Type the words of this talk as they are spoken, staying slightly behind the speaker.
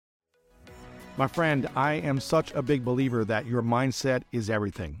My friend, I am such a big believer that your mindset is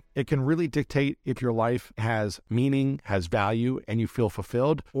everything. It can really dictate if your life has meaning, has value, and you feel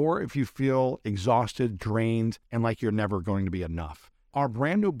fulfilled, or if you feel exhausted, drained, and like you're never going to be enough. Our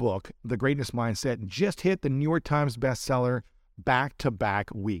brand new book, The Greatness Mindset, just hit the New York Times bestseller back-to-back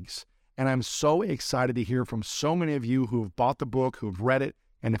weeks. And I'm so excited to hear from so many of you who have bought the book, who have read it,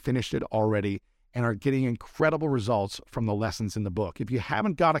 and have finished it already, and are getting incredible results from the lessons in the book. If you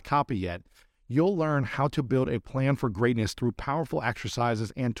haven't got a copy yet, you'll learn how to build a plan for greatness through powerful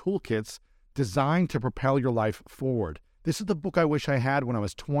exercises and toolkits designed to propel your life forward. This is the book I wish I had when I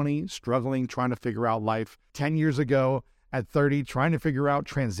was 20, struggling, trying to figure out life. 10 years ago, at 30, trying to figure out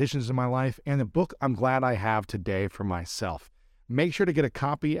transitions in my life, and the book I'm glad I have today for myself. Make sure to get a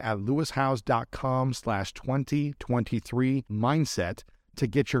copy at lewishowes.com/2023mindset to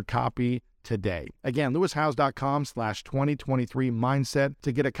get your copy today. Again, lewishowes.com/2023mindset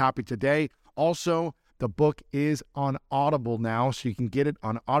to get a copy today. Also, the book is on Audible now, so you can get it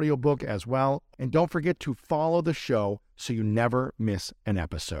on audiobook as well. And don't forget to follow the show so you never miss an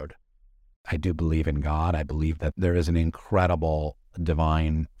episode. I do believe in God. I believe that there is an incredible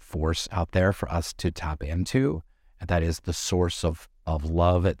divine force out there for us to tap into. And that is the source of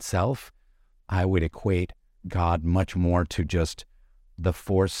love itself. I would equate God much more to just the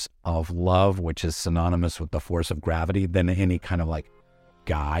force of love, which is synonymous with the force of gravity, than any kind of like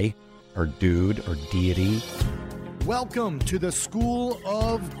guy or dude or deity. Welcome to the School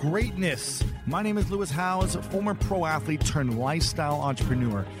of Greatness. My name is Lewis Howes, former pro athlete turned lifestyle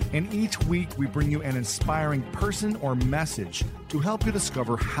entrepreneur, and each week we bring you an inspiring person or message to help you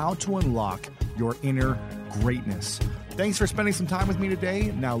discover how to unlock your inner greatness. Thanks for spending some time with me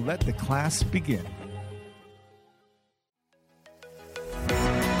today. Now let the class begin.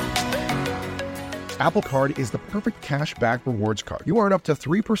 Apple Card is the perfect cash back rewards card. You earn up to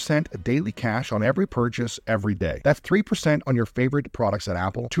 3% daily cash on every purchase every day. That's 3% on your favorite products at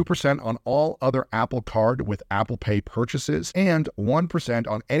Apple, 2% on all other Apple Card with Apple Pay purchases, and 1%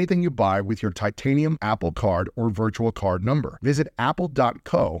 on anything you buy with your titanium Apple Card or virtual card number. Visit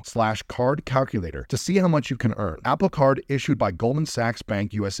apple.co/card calculator to see how much you can earn. Apple Card issued by Goldman Sachs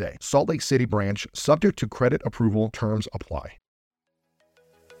Bank USA, Salt Lake City branch, subject to credit approval, terms apply.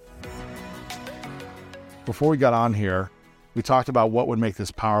 Before we got on here, we talked about what would make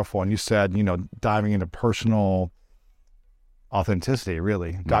this powerful. And you said, diving into personal authenticity,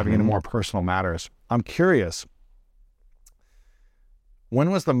 really, diving into more personal matters. I'm curious,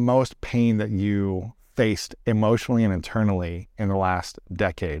 when was the most pain that you faced emotionally and internally in the last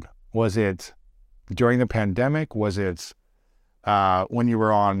decade? Was it during the pandemic? Was it when you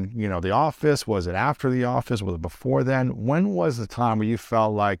were on, The Office? Was it after The Office? Was it before then? When was the time where you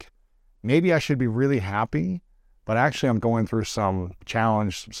felt like, maybe I should be really happy, but actually I'm going through some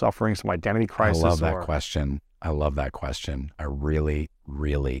challenge, some suffering, some identity crisis? I love that question. I really,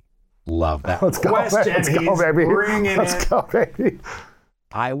 really love that Let's question. Let's go, baby. Let's go, baby.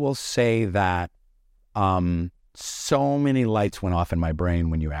 I will say that so many lights went off in my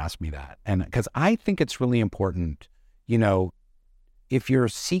brain when you asked me that. And because I think it's really important, if you're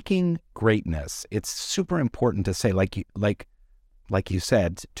seeking greatness, it's super important to say, like you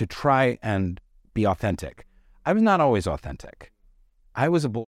said, to try and be authentic. I was not always authentic. I was a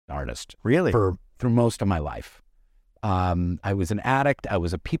bullshit artist. Really? Through most of my life. I was an addict. I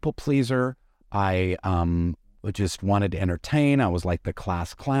was a people pleaser. I just wanted to entertain. I was like the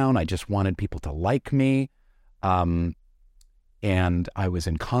class clown. I just wanted people to like me. And I was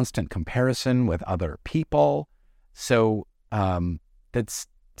in constant comparison with other people. So that's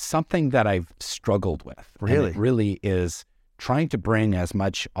something that I've struggled with. Really? And it really is trying to bring as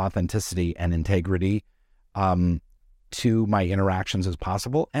much authenticity and integrity to my interactions as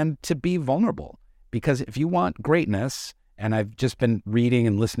possible, and to be vulnerable. Because if you want greatness, and I've just been reading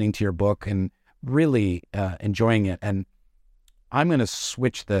and listening to your book and really enjoying it, and I'm going to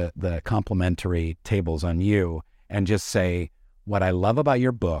switch the complimentary tables on you and just say, what I love about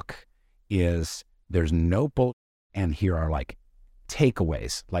your book is there's no bull, and here are like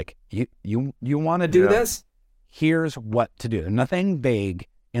takeaways. Like, you want to do this? Here's what to do. Nothing vague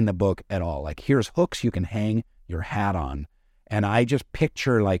in the book at all. Like, here's hooks you can hang your hat on. And I just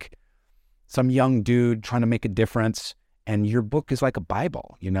picture like some young dude trying to make a difference, and your book is like a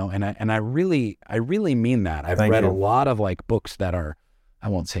Bible, and I really mean that. I've read a lot of like books that are, I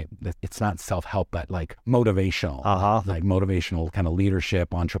won't say it's not self-help, but like motivational, like motivational kind of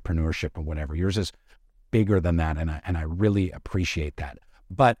leadership, entrepreneurship, or whatever. Yours is bigger than that. And I really appreciate that.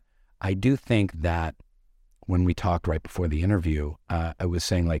 But I do think that when we talked right before the interview, I was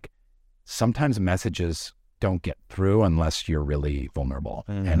saying like, sometimes messages don't get through unless you're really vulnerable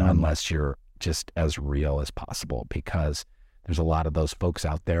and unless you're just as real as possible, because there's a lot of those folks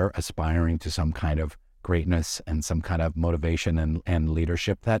out there aspiring to some kind of greatness and some kind of motivation and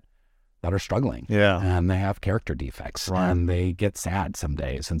leadership that are struggling. Yeah. And they have character defects, Right. and they get sad some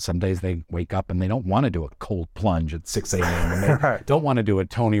days. And some days they wake up and they don't want to do a cold plunge at 6 a.m. and they Right. don't want to do a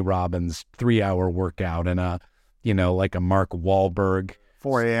Tony Robbins 3-hour workout and like a Mark Wahlberg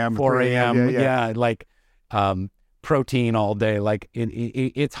 4 a.m. 4 a.m. Yeah. Like protein all day. Like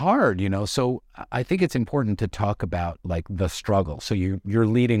it's hard, So I think it's important to talk about like the struggle. So you're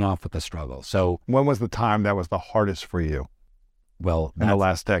leading off with the struggle. So When was the time that was the hardest for you well, in the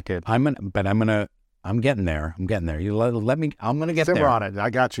last decade? I'm getting there. You let me. I'm gonna get Simmer there. on it. I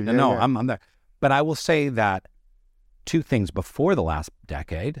got you. Yeah, No, yeah. I'm there. But I will say that 2 things before the last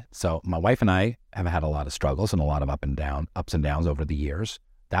decade. So my wife and I have had a lot of struggles and a lot of ups and downs over the years.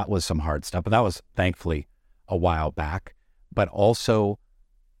 That was some hard stuff, but that was thankfully a while back. But also,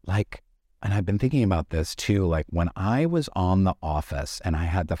 like, and I've been thinking about this too, like when I was on The Office and I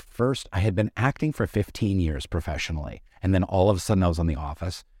had been acting for 15 years professionally. And then all of a sudden I was on The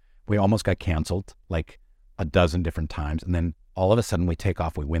Office. We almost got canceled like a dozen different times. And then all of a sudden we take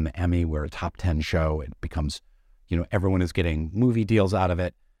off, we win the Emmy, we're a top 10 show. It becomes, everyone is getting movie deals out of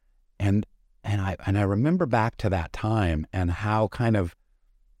it. And I remember back to that time and how kind of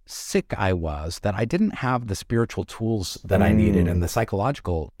sick I was that I didn't have the spiritual tools that I needed and the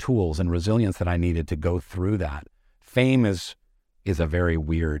psychological tools and resilience that I needed to go through that. Fame is a very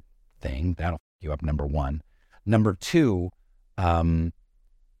weird thing. That'll fuck you up, number one. Number two,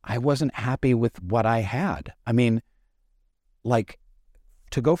 I wasn't happy with what I had. I mean, like,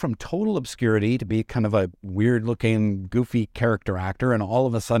 to go from total obscurity to be kind of a weird looking, goofy character actor and all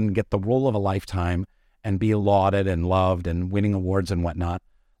of a sudden get the role of a lifetime and be lauded and loved and winning awards and whatnot.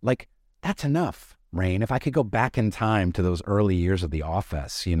 Like, that's enough, Rainn. If I could go back in time to those early years of The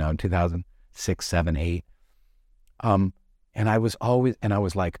Office, 2006, 7, 8. And I was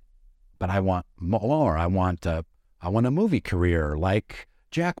like, but I want more. I want a movie career like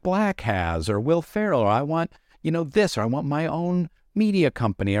Jack Black has, or Will Ferrell, or I want, this, or I want my own media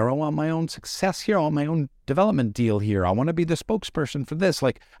company, or I want my own success here, I want my own development deal here. I want to be the spokesperson for this.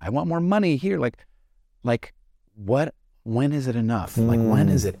 Like, I want more money here. Like what, when is it enough? Like, when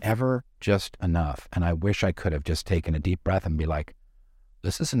is it ever just enough? And I wish I could have just taken a deep breath and be like,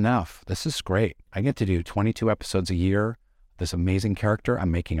 this is enough. This is great. I get to do 22 episodes a year, this amazing character.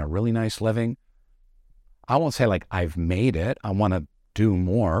 I'm making a really nice living. I won't say like I've made it. I want to do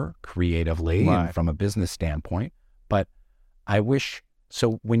more creatively and from a business standpoint, but I wish,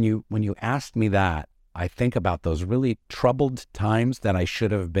 so when you asked me that, I think about those really troubled times that I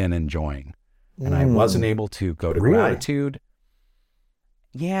should have been enjoying. And I wasn't able to go to gratitude.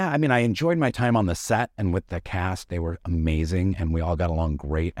 Yeah, I mean, I enjoyed my time on the set and with the cast. They were amazing and we all got along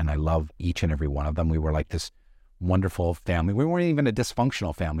great. And I love each and every one of them. We were like this wonderful family. We weren't even a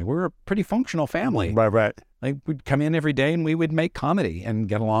dysfunctional family. We were a pretty functional family. Right. Like, we'd come in every day and we would make comedy and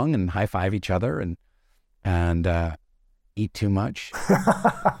get along and high five each other and eat too much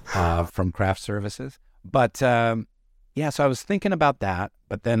from craft services. But so I was thinking about that,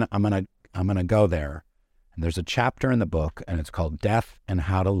 but then I'm gonna go there. And there's a chapter in the book and it's called Death and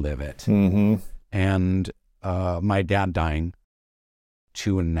How to Live It. Mm-hmm. And my dad dying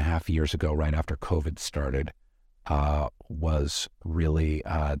 2.5 years ago, right after COVID started, was really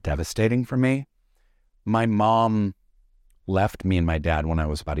devastating for me. My mom left me and my dad when I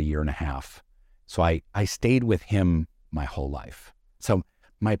was about 1.5 years. So I stayed with him my whole life. So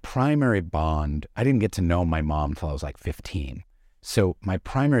my primary bond, I didn't get to know my mom until I was like 15. So my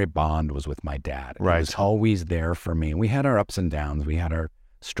primary bond was with my dad. Right. He was always there for me. We had our ups and downs. We had our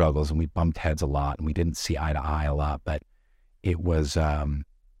struggles and we bumped heads a lot and we didn't see eye to eye a lot, but it was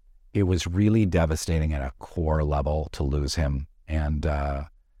really devastating at a core level to lose him. And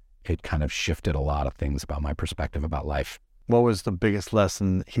it kind of shifted a lot of things about my perspective about life. What was the biggest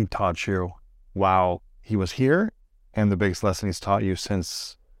lesson he taught you while he was here, and the biggest lesson he's taught you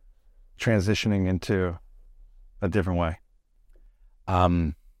since transitioning into a different way? You're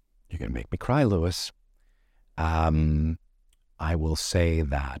going to make me cry, Lewis. I will say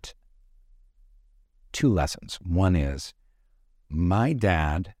that 2 lessons. One is my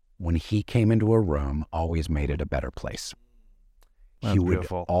dad, when he came into a room, always made it a better place. That's he would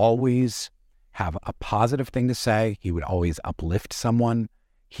beautiful. always have a positive thing to say. He would always uplift someone.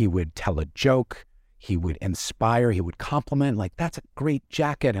 He would tell a joke. He would inspire. He would compliment, like, that's a great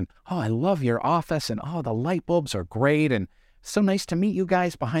jacket. And, oh, I love your office. And, oh, the light bulbs are great. And so nice to meet you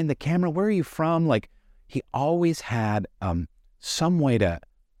guys behind the camera. Where are you from? Like, he always had some way to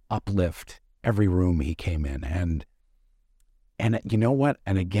uplift every room he came in. And you know what?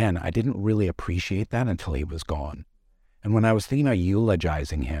 And again, I didn't really appreciate that until he was gone. And when I was thinking about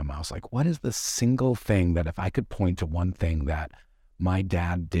eulogizing him, I was like, what is the single thing that if I could point to one thing that my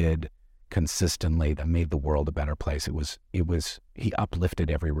dad did consistently that made the world a better place, it was he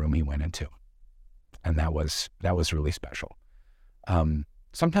uplifted every room he went into. And that was really special.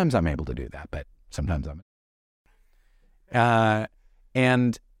 Sometimes I'm able to do that, but sometimes I'm.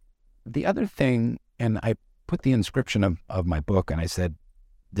 And the other thing, and I put the inscription of my book, and I said,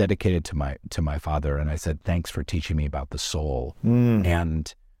 dedicated to my father, and I said, thanks for teaching me about the soul.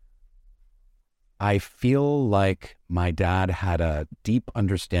 And I feel like my dad had a deep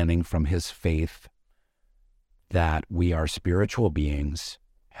understanding from his faith that we are spiritual beings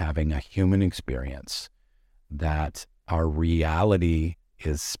having a human experience, that our reality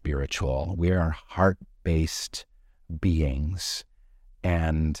is spiritual. We are heart-based beings,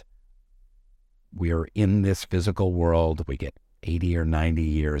 and we're in this physical world. We get 80 or 90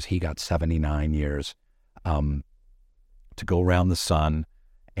 years. He got 79 years to go around the sun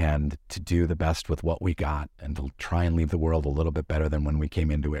and to do the best with what we got and to try and leave the world a little bit better than when we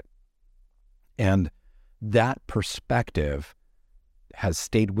came into it. And that perspective has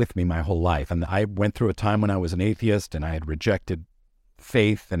stayed with me my whole life. And I went through a time when I was an atheist and I had rejected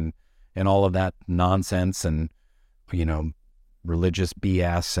faith and all of that nonsense and, religious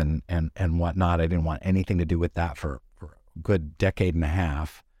BS and whatnot. I didn't want anything to do with that for a good decade and a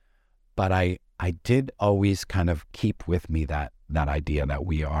half. But I did always kind of keep with me that idea that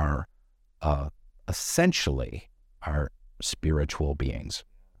we are essentially our spiritual beings.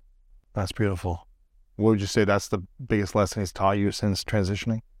 That's beautiful. What would you say that's the biggest lesson he's taught you since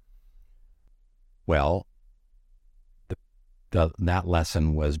transitioning? Well, that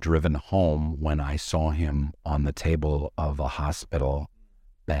lesson was driven home when I saw him on the table of a hospital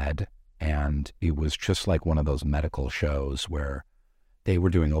bed, and it was just like one of those medical shows where they were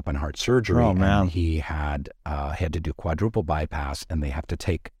doing open heart surgery. Oh, man. And he had to do quadruple bypass, and they have to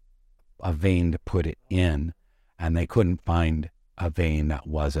take a vein to put it in, and they couldn't find a vein that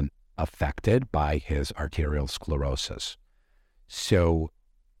wasn't affected by his arterial sclerosis. So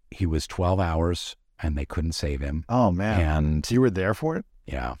he was 12 hours and they couldn't save him. Oh, man. And you were there for it?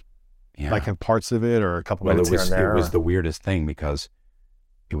 Yeah. Like in parts of it or a couple Well, minutes here and there? It was the weirdest thing because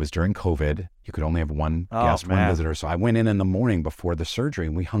it was during COVID. You could only have one guest, one visitor. So I went in the morning before the surgery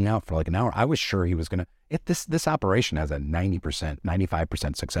and we hung out for like an hour. I was sure he was going to, this operation has a 90%,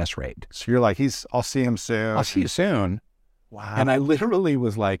 95% success rate. So you're like, I'll see him soon. I'll see you soon. Wow. And I literally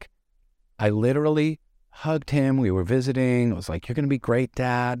hugged him. We were visiting. I was like, you're going to be great,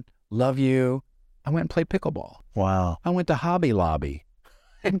 Dad. Love you. I went and played pickleball. Wow. I went to Hobby Lobby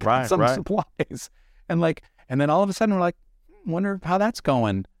and got some supplies. And then all of a sudden we're like, wonder how that's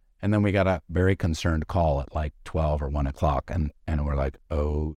going. And then we got a very concerned call at like 12 or 1 o'clock. And we're like,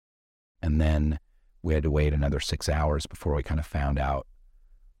 oh. And then we had to wait another 6 hours before we kind of found out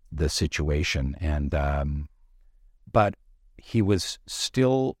the situation. And, but he was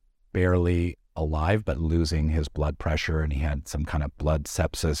still barely alive, but losing his blood pressure. And he had some kind of blood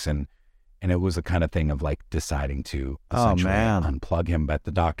sepsis. And it was the kind of thing of like deciding to essentially unplug him. But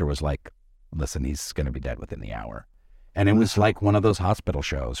the doctor was like, listen, he's going to be dead within the hour. And it was like one of those hospital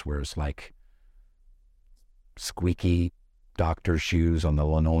shows where it's like squeaky doctor shoes on the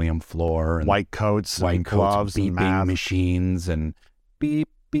linoleum floor. And white coats, gloves, beeping machines and beep,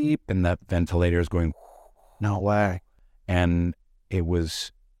 beep. And the ventilator is going, no way. And it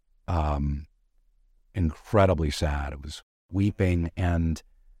was incredibly sad. It was weeping.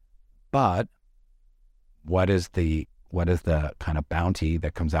 But what is the kind of bounty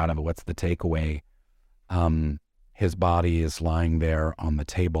that comes out of it? What's the takeaway? His body is lying there on the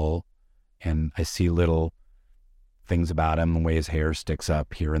table, and I see little things about him, the way his hair sticks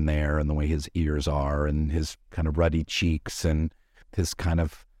up here and there, and the way his ears are, and his kind of ruddy cheeks, and his kind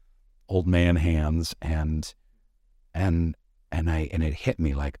of old man hands, and it hit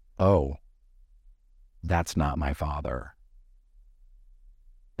me like, oh, that's not my father.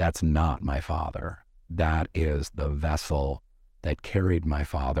 That's not my father. That is the vessel that carried my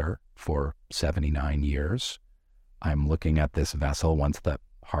father for 79 years. I'm looking at this vessel once the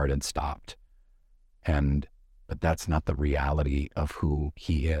heart had stopped. But that's not the reality of who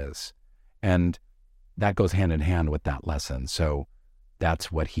he is. And that goes hand in hand with that lesson. So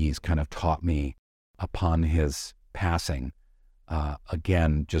that's what he's kind of taught me upon his passing.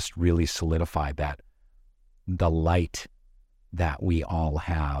 Again, just really solidified that the light that we all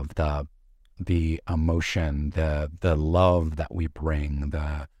have, the emotion, the love that we bring,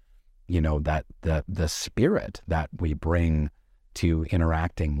 the spirit that we bring to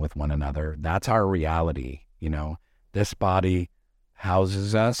interacting with one another, that's our reality. This body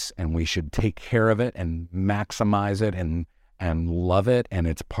houses us, and we should take care of it and maximize it and love it, and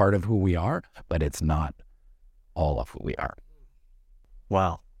it's part of who we are, but it's not all of who we are.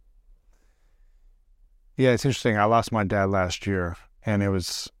 Wow. Yeah, it's interesting. I lost my dad last year, and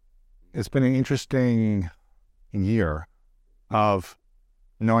it's been an interesting year of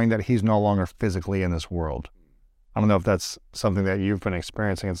knowing that he's no longer physically in this world. I don't know if that's something that you've been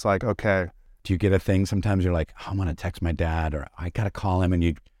experiencing. It's like, okay. Do you get a thing sometimes you're like, I'm going to text my dad, or I got to call him, and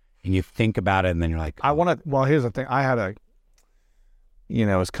you think about it, and then you're like, well, here's the thing. I had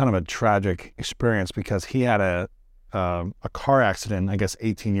it's kind of a tragic experience because he had a car accident, I guess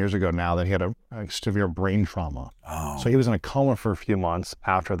 18 years ago now, that he had a severe brain trauma. Oh. So he was in a coma for a few months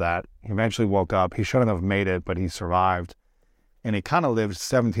after that. He eventually woke up. He shouldn't have made it, but he survived. And he kind of lived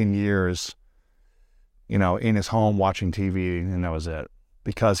 17 years, in his home watching TV, and that was it.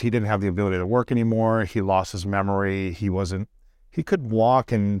 Because he didn't have the ability to work anymore. He lost his memory. He could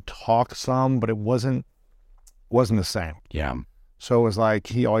walk and talk some, but it wasn't the same. Yeah. So it was like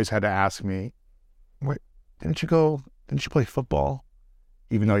he always had to ask me, wait, didn't you play football?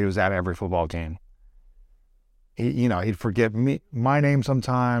 Even though he was at every football game. He'd forget my name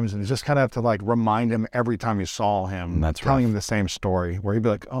sometimes, and just kind of have to like remind him every time you saw him, telling him the same story, where he'd be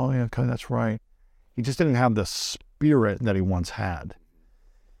like, oh yeah, okay, that's right. He just didn't have the spirit that he once had.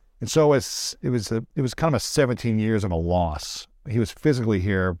 And so it was kind of a 17 years of a loss. He was physically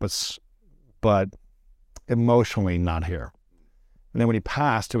here, but emotionally not here. And then when he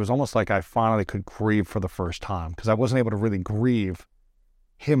passed, it was almost like I finally could grieve for the first time, because I wasn't able to really grieve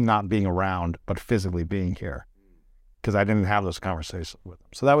him not being around, but physically being here, because I didn't have those conversations with him.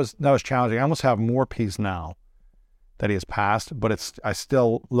 So that was challenging. I almost have more peace now that he has passed, but I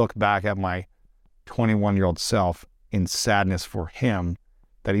still look back at my 21-year-old self in sadness for him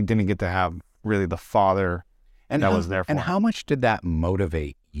that he didn't get to have really the father was there for him. And how much did that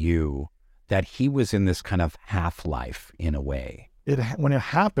motivate you, that he was in this kind of half-life in a way? When it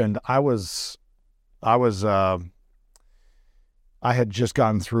happened, I had just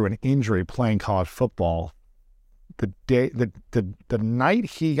gotten through an injury playing college football. The night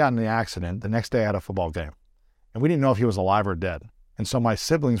he got in the accident, the next day I had a football game, and we didn't know if he was alive or dead. And so my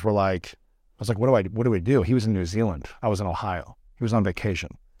siblings were like, I was like, what do we do? He was in New Zealand. I was in Ohio. He was on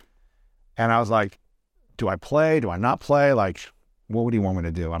vacation. And I was like, do I play? Do I not play? Like, what would he want me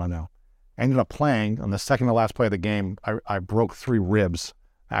to do? I don't know. I ended up playing. On the second to last play of the game, I broke 3 ribs,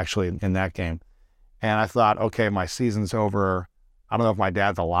 actually, in that game. And I thought, okay, my season's over. I don't know if my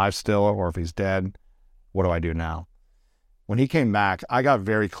dad's alive still or if he's dead. What do I do now? When he came back, I got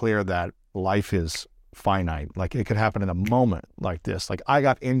very clear that life is finite. Like, it could happen in a moment like this. Like, I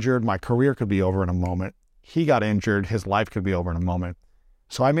got injured. My career could be over in a moment. He got injured. His life could be over in a moment.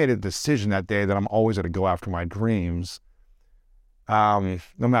 So I made a decision that day that I'm always going to go after my dreams, no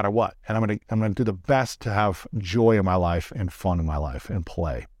matter what. And I'm going to do the best to have joy in my life and fun in my life and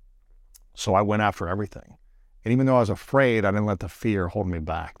play. So I went after everything. And even though I was afraid, I didn't let the fear hold me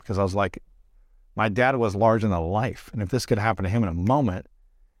back, because I was like, my dad was larger than life. And if this could happen to him in a moment,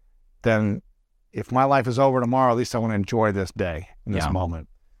 then if my life is over tomorrow, at least I want to enjoy this day in this moment.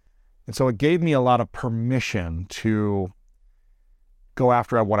 And so it gave me a lot of permission to go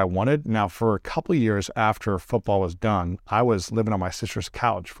after what I wanted. Now, for a couple of years after football was done, I was living on my sister's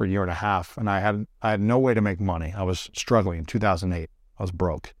couch for a year and a half, and I had no way to make money. I was struggling in 2008. I was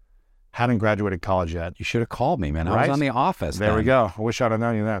broke. Hadn't graduated college yet. You should have called me, man. I Right? was on The Office. There we go. I wish I'd have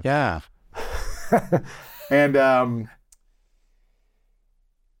known you then. Yeah. And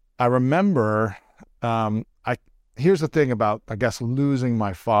I remember, here's the thing about, I guess, losing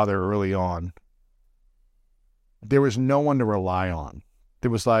my father early on. There was no one to rely on. There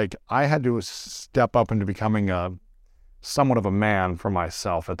was like, I had to step up into becoming somewhat of a man for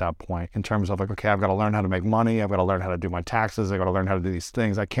myself at that point, in terms of like, okay, I've got to learn how to make money. I've got to learn how to do my taxes. I've got to learn how to do these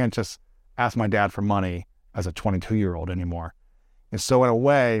things. I can't just ask my dad for money as a 22-year-old anymore. And so in a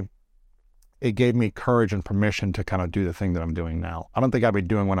way, it gave me courage and permission to kind of do the thing that I'm doing now. I don't think I'd be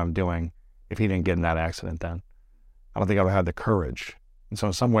doing what I'm doing if he didn't get in that accident then. I don't think I would have had the courage. And so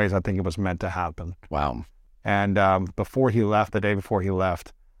in some ways, I think it was meant to happen. Wow. And before he left, the day before he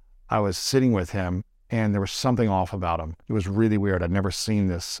left, I was sitting with him, and there was something off about him. It was really weird. I'd never seen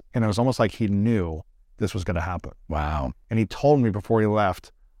this. And it was almost like he knew this was going to happen. Wow. And he told me before he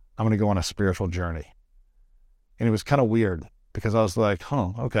left, I'm going to go on a spiritual journey. And it was kind of weird, because I was like,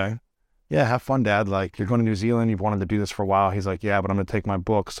 okay. Yeah, have fun, Dad. Like, you're going to New Zealand. You've wanted to do this for a while. He's like, yeah, but I'm going to take my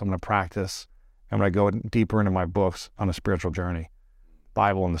books. I'm going to practice. I'm going to go deeper into my books on a spiritual journey.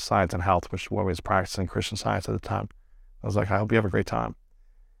 Bible and the science and health, which is what I was practicing, Christian Science at the time. I was like, I hope you have a great time.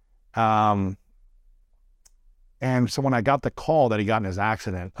 And so when I got the call that he got in his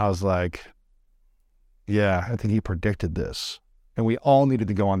accident, I was like, yeah, I think he predicted this. And we all needed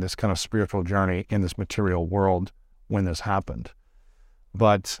to go on this kind of spiritual journey in this material world when this happened.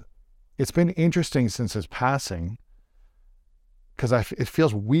 But it's been interesting since his passing, because it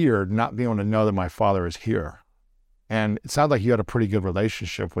feels weird not being able to know that my father is here. And it sounds like you had a pretty good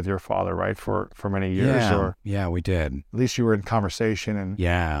relationship with your father, right? For many years. Yeah, we did. At least you were in conversation.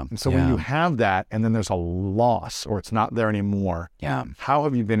 And so when you have that and then there's a loss or it's not there anymore, how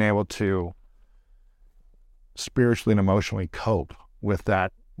have you been able to spiritually and emotionally cope with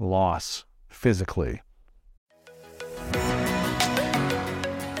that loss physically?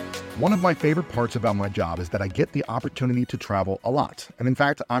 One of my favorite parts about my job is that I get the opportunity to travel a lot. And in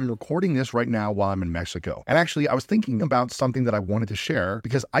fact, I'm recording this right now while I'm in Mexico. And actually, I was thinking about something that I wanted to share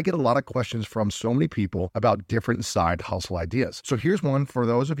because I get a lot of questions from so many people about different side hustle ideas. So here's one for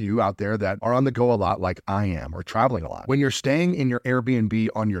those of you out there that are on the go a lot like I am or traveling a lot. When you're staying in your Airbnb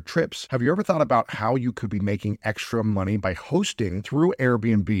on your trips, have you ever thought about how you could be making extra money by hosting through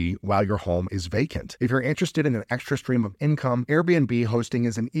Airbnb while your home is vacant? If you're interested in an extra stream of income, Airbnb hosting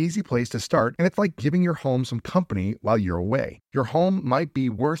is an easy place to start, and it's like giving your home some company while you're away. Your home might be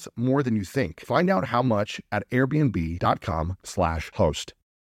worth more than you think. Find out how much at airbnb.com/host.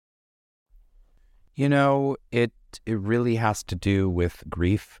 You know, it really has to do with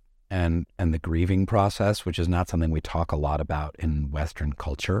grief and the grieving process, which is not something we talk a lot about in Western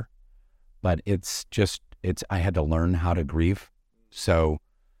culture, but I had to learn how to grieve. So,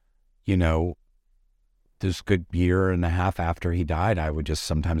 you know, this good year and a half after he died, I would just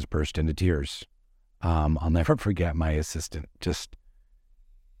sometimes burst into tears. I'll never forget my assistant just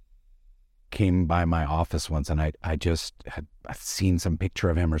came by my office once, and I just had seen some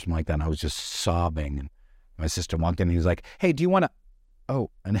picture of him or something like that, and I was just sobbing. And my assistant walked in, and he was like, "Hey, do you want to?" Oh,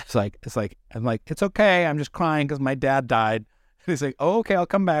 and I'm like, "It's okay. I'm just crying because my dad died." And he's like, "Oh, okay, I'll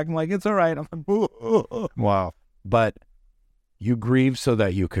come back." I'm like, "It's all right." I'm like, "Ooh." Wow. But you grieve so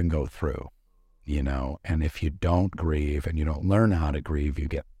that you can go through. You know, and if you don't grieve and you don't learn how to grieve, you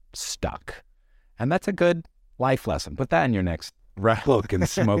get stuck. And that's a good life lesson. Put that in your next book and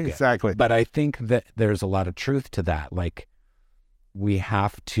smoke it. Exactly. But I think that there's a lot of truth to that. Like, we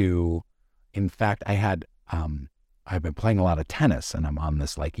have to, in fact, I've been playing a lot of tennis, and I'm on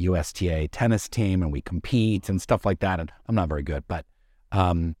this like USTA tennis team, and we compete and stuff like that. And I'm not very good, but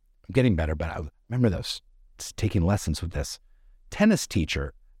I'm getting better. But I remember taking lessons with this tennis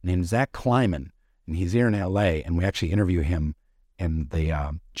teacher named Zach Kleiman, and he's here in LA, and we actually interview him in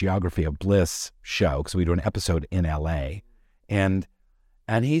the Geography of Bliss show, because we do an episode in LA, and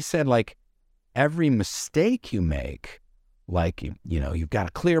he said, like, every mistake you make, like, you know, you've got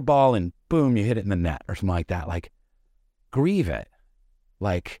a clear ball and boom, you hit it in the net or something like that, like, grieve it,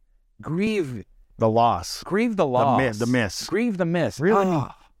 like, grieve the loss, the miss, grieve the miss, really.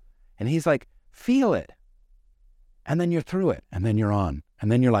 And he's like, feel it, and then you're through it, and then you're on.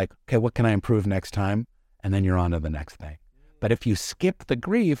 And then you're like, okay, what can I improve next time? And then you're on to the next thing. But if you skip the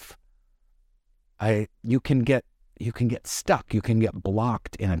grief, you can get stuck. You can get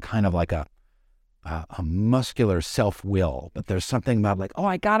blocked in a kind of like a muscular self-will. But there's something about like, oh,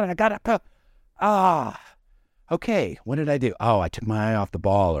 I got it. Okay, what did I do? Oh, I took my eye off the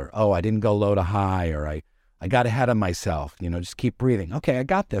ball, or oh, I didn't go low to high, or I got ahead of myself. You know, just keep breathing. Okay, I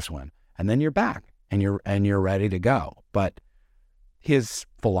got this one. And then you're back and you're ready to go. But his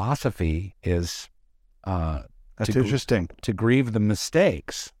philosophy is that's interesting, to grieve the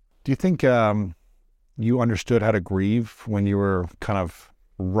mistakes. Do you think you understood how to grieve when you were kind of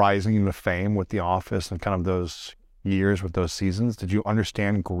rising into fame with The Office and kind of those years with those seasons? Did you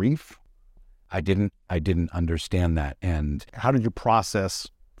understand grief? I didn't understand that. And how did you process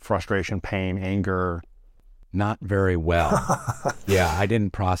frustration, pain, anger? Not very well. Yeah, I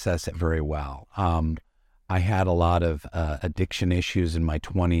didn't process it very well. I had a lot of addiction issues in my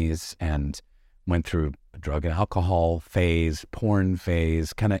 20s and went through a drug and alcohol phase, porn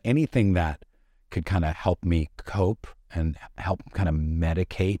phase, kind of anything that could kind of help me cope and help kind of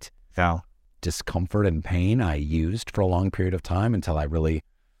medicate discomfort and pain I used for a long period of time until I really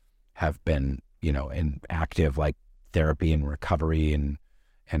have been, you know, in active like therapy and recovery and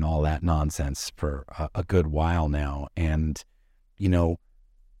all that nonsense for a good while now. And, you know,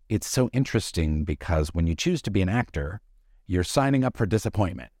 it's so interesting because when you choose to be an actor, you're signing up for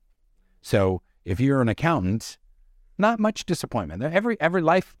disappointment. So if you're an accountant, not much disappointment. Every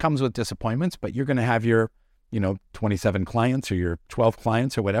life comes with disappointments, but you're going to have your, 27 clients or your 12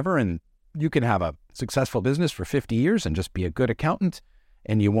 clients or whatever, and you can have a successful business for 50 years and just be a good accountant,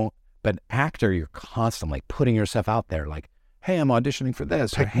 and you won't. But actor, you're constantly putting yourself out there, like hey, I'm auditioning for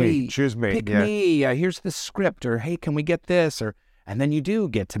this. Pick or, hey, me, choose me. Pick me. Here's the script. Or, hey, can we get this? And then you do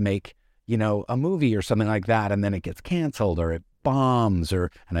get to make, a movie or something like that. And then it gets canceled or it bombs and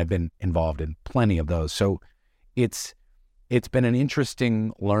I've been involved in plenty of those. So it's been an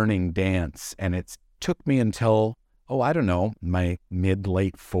interesting learning dance. And it's took me until, I don't know, my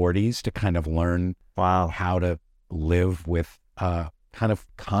mid-late 40s to kind of learn how to live with kind of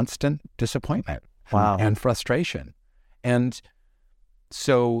constant disappointment and frustration. And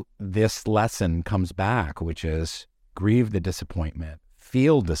so this lesson comes back, which is grieve the disappointment,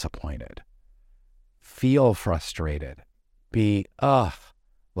 feel disappointed, feel frustrated, be, and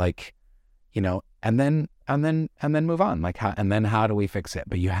then move on. How do we fix it?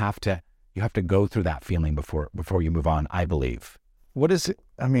 But you have to go through that feeling before you move on, I believe. What was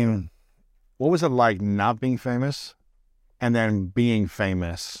it like not being famous and then being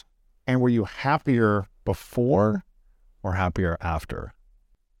famous? And were you happier before or happier after?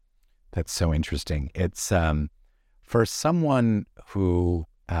 That's so interesting. It's for someone who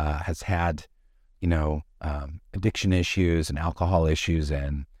has had, addiction issues and alcohol issues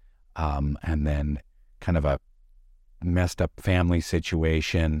and then kind of a messed up family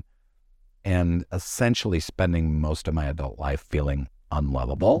situation and essentially spending most of my adult life feeling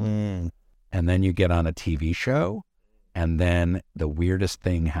unlovable. And then you get on a TV show and then the weirdest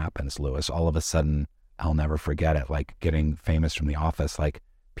thing happens, Louis. All of a sudden, I'll never forget it, like getting famous from The Office, like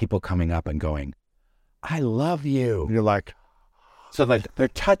people coming up and going, I love you. You're like, so like they're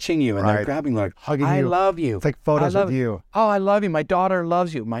touching you and they're grabbing, like, hugging you. I love you. It's like photos of you. Oh, I love you. My daughter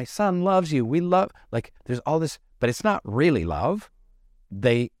loves you. My son loves you. We love, like, there's all this, but it's not really love.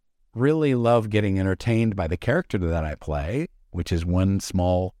 They really love getting entertained by the character that I play, which is one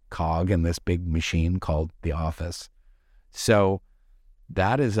small cog in this big machine called The Office. So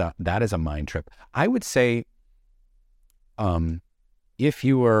that is a mind trip. I would say, if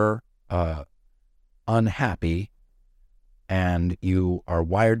you are unhappy and you are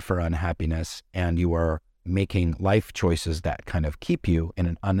wired for unhappiness and you are making life choices that kind of keep you in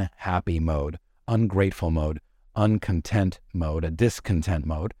an unhappy mode, ungrateful mode, uncontent mode, a discontent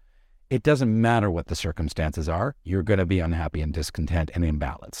mode, it doesn't matter what the circumstances are, you're going to be unhappy and discontent and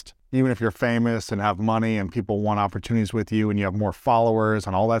imbalanced. Even if you're famous and have money and people want opportunities with you and you have more followers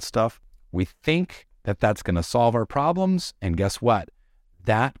and all that stuff. We think that that's going to solve our problems. And guess what?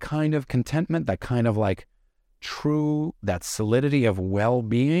 That kind of contentment, that kind of like that solidity of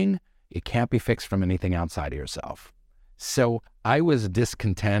well-being, it can't be fixed from anything outside of yourself. So I was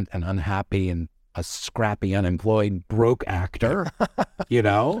discontent and unhappy and a scrappy, unemployed, broke actor,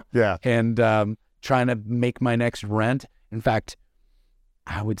 Yeah. And trying to make my next rent. In fact,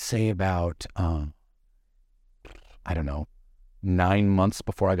 I would say about, 9 months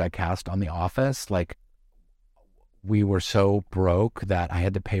before I got cast on The Office, like we were so broke that I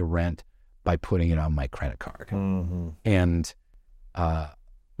had to pay rent by putting it on my credit card. Mm-hmm. And what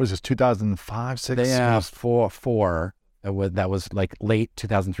was this, 2005, 6? Yeah, four. That was like late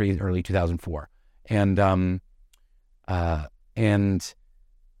 2003, early 2004.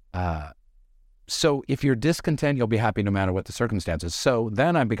 So if you're discontent, you'll be happy no matter what the circumstances. So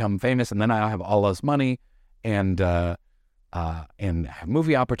then I become famous, and then I have all this money, and have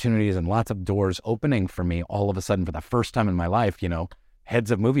movie opportunities and lots of doors opening for me. All of a sudden, for the first time in my life,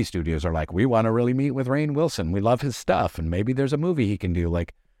 heads of movie studios are like, we want to really meet with Rainn Wilson. We love his stuff, and maybe there's a movie he can do.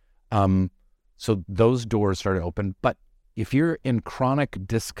 Like, so those doors started open. But if you're in chronic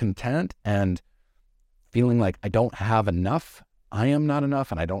discontent and feeling like I don't have enough, I am not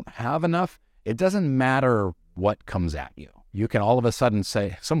enough, and I don't have enough, it doesn't matter what comes at you. You can all of a sudden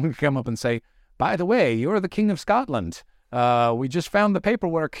say, someone can come up and say, by the way, you're the King of Scotland. We just found the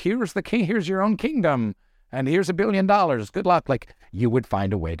paperwork. Here's the king. Here's your own kingdom. And here's $1 billion. Good luck. Like, you would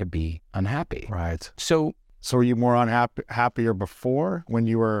find a way to be unhappy. Right. So were you more happier before when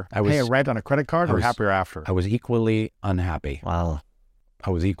you were paying rent on a credit card, or happier after? I was equally unhappy. Wow.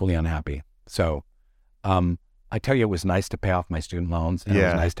 I was equally unhappy. So, I tell you, it was nice to pay off my student loans, and it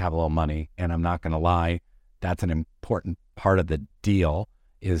was nice to have a little money. And I'm not going to lie, that's an important part of the deal,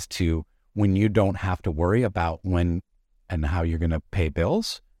 is to, when you don't have to worry about when and how you're going to pay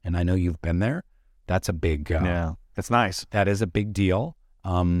bills. And I know you've been there. That's a big, it's nice. That is a big deal.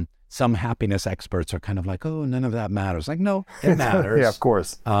 Some happiness experts are kind of like, oh, none of that matters. Like, no, it matters. Yeah, of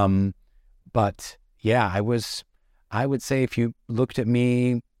course. But yeah, I would say if you looked at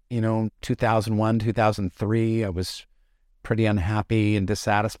me, 2001, 2003, I was pretty unhappy and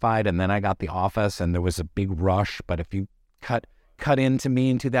dissatisfied. And then I got The Office and there was a big rush. But if you cut into me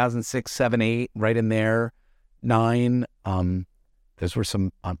in 2006, 7, 8, right in there, 9, those were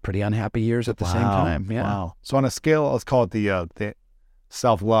some pretty unhappy years at the same time. Yeah. Wow. So on a scale, let's call it the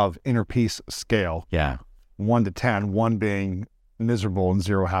self-love inner peace scale. Yeah. 1 to 10, 1 being miserable and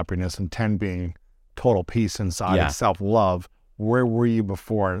 0 happiness, and 10 being total peace inside and self-love. Where were you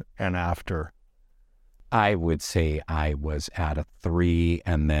before and after? I would say I was at a 3,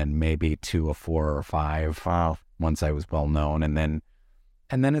 and then maybe to a 4 or 5. Wow. Once I was well known, and then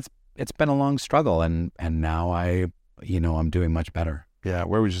it's been a long struggle, and now I'm doing much better. Yeah.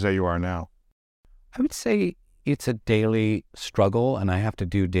 Where would you say you are now? I would say it's a daily struggle, and I have to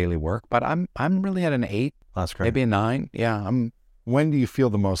do daily work, but I'm really at an 8. That's great. Maybe a 9. Yeah. When do you feel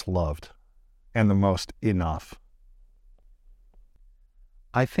the most loved and the most enough?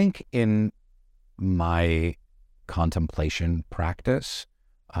 I think in my contemplation practice,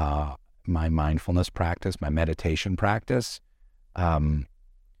 my mindfulness practice, my meditation practice,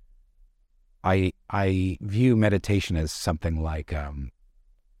 I view meditation as something like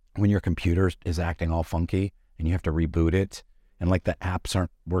when your computer is acting all funky and you have to reboot it, and like the apps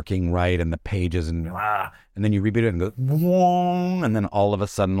aren't working right and the pages and then you reboot it and go, and then all of a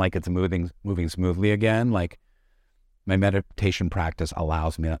sudden like it's moving smoothly again. Like my meditation practice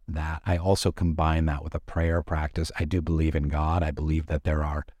allows me that. I also combine that with a prayer practice. I do believe in God. I believe that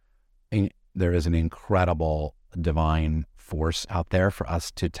there is an incredible divine force out there for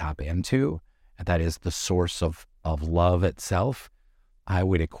us to tap into. And that is the source of love itself. I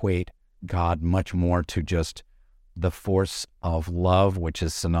would equate God much more to just the force of love, which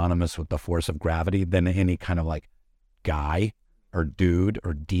is synonymous with the force of gravity, than any kind of like guy or dude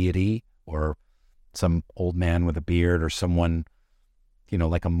or deity or some old man with a beard or someone,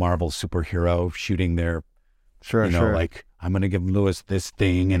 like a Marvel superhero shooting their, like, I'm going to give Lewis this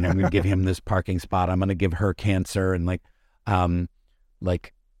thing and I'm going to give him this parking spot. I'm going to give her cancer. And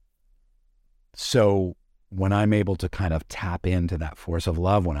so when I'm able to kind of tap into that force of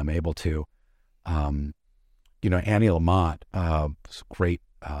love, when I'm able to, Annie Lamott, great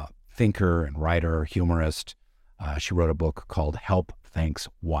thinker and writer, humorist, she wrote a book called Help, Thanks,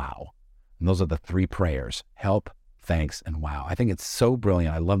 Wow. And those are the 3 prayers: help, thanks, and wow. I think it's so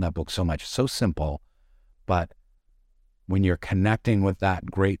brilliant. I love that book so much. So simple, but when you're connecting with that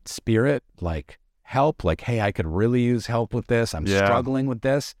great spirit, like help, like, hey, I could really use help with this. I'm struggling with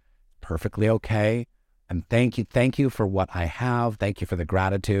this. Perfectly okay. And thank you for what I have. Thank you for the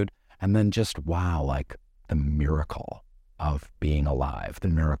gratitude. And then just wow, like the miracle of being alive, the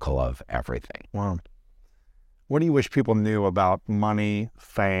miracle of everything. Wow. What do you wish people knew about money,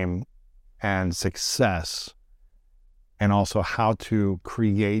 fame, and success, and also how to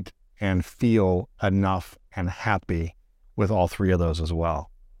create and feel enough and happy with all 3 of those as well?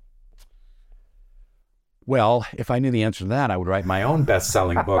 Well, if I knew the answer to that, I would write my own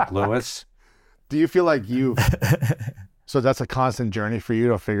best-selling book, Lewis. Do you feel like so that's a constant journey for you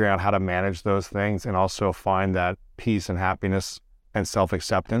to figure out how to manage those things and also find that peace and happiness and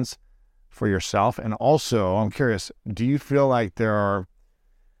self-acceptance for yourself? And also, I'm curious, do you feel like there are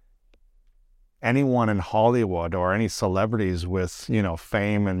anyone in Hollywood or any celebrities with,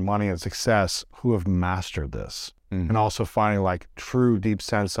 fame and money and success who have mastered this? Mm-hmm. And also finding like true deep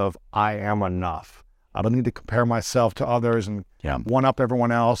sense of, I am enough. I don't need to compare myself to others and one up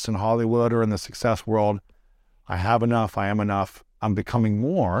everyone else in Hollywood or in the success world. I have enough. I am enough. I'm becoming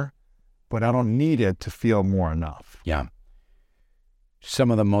more, but I don't need it to feel more enough. Yeah. Some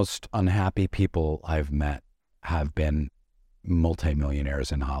of the most unhappy people I've met have been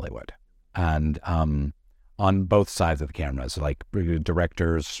multimillionaires in Hollywood. And on both sides of the cameras, like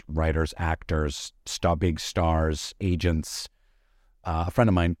directors, writers, actors, big stars, agents. A friend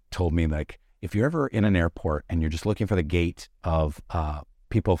of mine told me, like, if you're ever in an airport and you're just looking for the gate of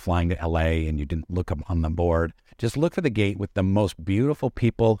people flying to LA and you didn't look up on the board, just look for the gate with the most beautiful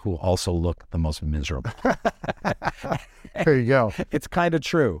people who also look the most miserable. There you go. It's kind of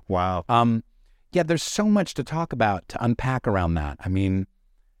true. Wow. Yeah, there's so much to talk about, to unpack around that. I mean,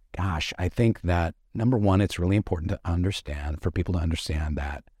 gosh, I think that, number one, it's really important for people to understand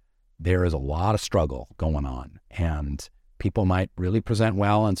that there is a lot of struggle going on. And people might really present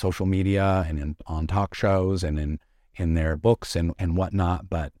well on social media and on talk shows and in their books and whatnot,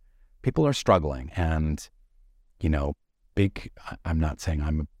 but people are struggling. And, I'm not saying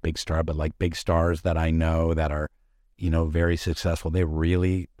I'm a big star, but like big stars that I know that are, very successful, they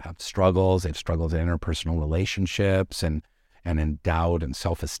really have struggles. They've struggled in interpersonal relationships and in doubt and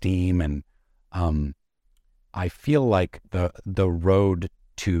self-esteem. And I feel like the road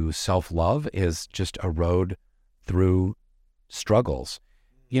to self-love is just a road through struggles.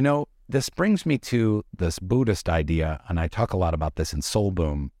 This brings me to this Buddhist idea, and I talk a lot about this in Soul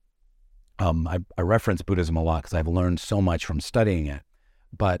Boom, I reference Buddhism a lot because I've learned so much from studying it.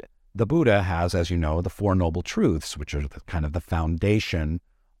 But the Buddha has, as you know, the Four Noble Truths, which are kind of the foundation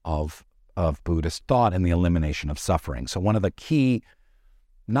of Buddhist thought and the elimination of suffering. So one of the key,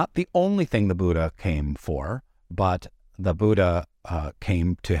 not the only thing the Buddha came for, but the Buddha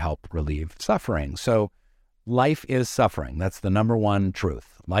came to help relieve suffering. So life is suffering. That's the number one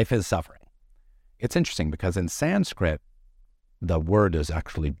truth. Life is suffering. It's interesting because in Sanskrit, the word is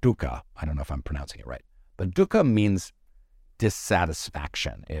actually dukkha. I don't know if I'm pronouncing it right, but dukkha means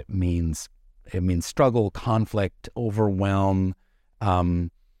dissatisfaction. It means struggle, conflict, overwhelm,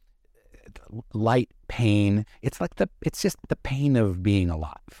 light pain. It's just the pain of being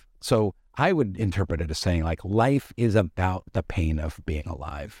alive. So I would interpret it as saying like life is about the pain of being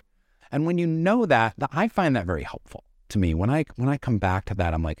alive. And when you know that, I find that very helpful to me. When I come back to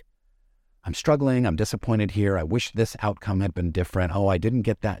that, I'm like, I'm struggling. I'm disappointed here. I wish this outcome had been different. Oh, I didn't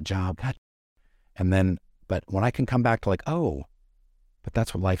get that job. God. And then, but when I can come back to like, oh, but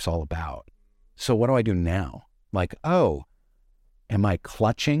that's what life's all about. So what do I do now? Like, oh, am I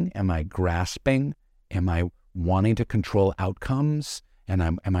clutching? Am I grasping? Am I wanting to control outcomes? And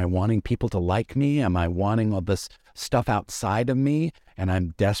am I wanting people to like me? Am I wanting all this stuff outside of me? And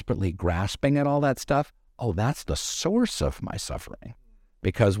I'm desperately grasping at all that stuff? Oh, that's the source of my suffering.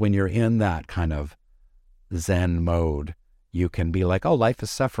 Because when you're in that kind of Zen mode, you can be like, oh, life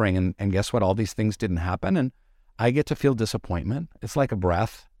is suffering. And guess what? All these things didn't happen. And I get to feel disappointment. It's like a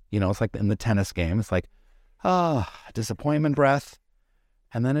breath. It's like in the tennis game. It's like, disappointment breath.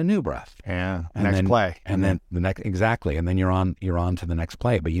 And then a new breath. Yeah. And next play. And then the next, exactly. And then you're on to the next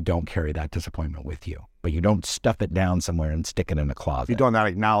play, but you don't carry that disappointment with you. But you don't stuff it down somewhere and stick it in a closet. You don't not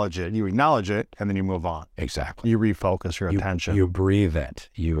acknowledge it. You acknowledge it and then you move on. Exactly. You refocus your attention. You breathe it,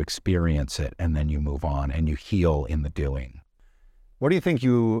 you experience it, and then you move on and you heal in the doing. What do you think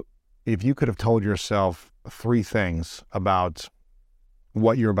if you could have told yourself 3 things about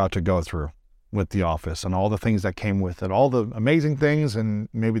what you're about to go through with the office and all the things that came with it, all the amazing things and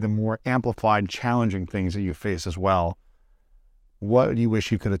maybe the more amplified, challenging things that you face as well, what do you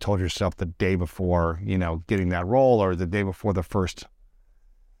wish you could have told yourself the day before, getting that role or the day before the first,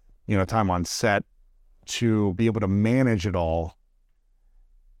 time on set to be able to manage it all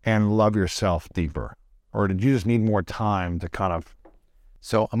and love yourself deeper? Or did you just need more time to kind of...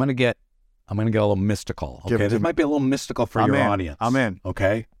 So I'm going to get a little mystical. Okay. This might be a little mystical for your audience. I'm in.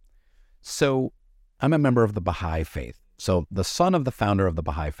 Okay. So I'm a member of the Baha'i faith. So the son of the founder of the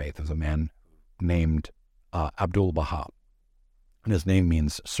Baha'i faith is a man named Abdul Baha. And his name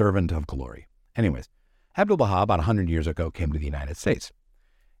means servant of glory. Anyways, Abdul Baha about 100 years ago came to the United States.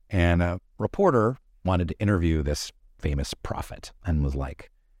 And a reporter wanted to interview this famous prophet and was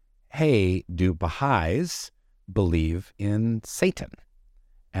like, hey, do Baha'is believe in Satan?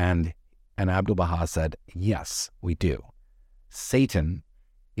 And Abdul Baha said, yes, we do. Satan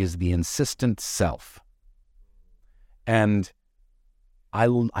is the insistent self. And I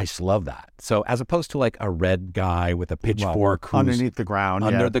just love that. So as opposed to like a red guy with a pitchfork who's underneath the ground,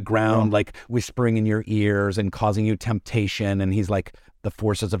 under the ground, like whispering in your ears and causing you temptation. And he's like the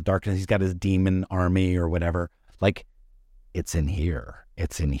forces of darkness. He's got his demon army or whatever. Like it's in here.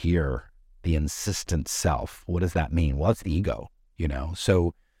 It's in here. The insistent self. What does that mean? Well, it's the ego,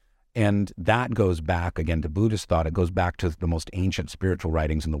 So, and that goes back again to Buddhist thought. It goes back to the most ancient spiritual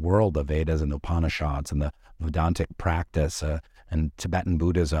writings in the world, the Vedas and the Upanishads and the Vedantic practice and Tibetan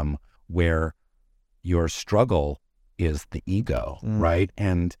Buddhism, where your struggle is the ego, right?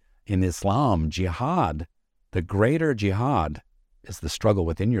 And in Islam, jihad, the greater jihad is the struggle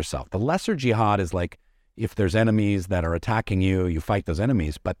within yourself. The lesser jihad is like, if there's enemies that are attacking you, you fight those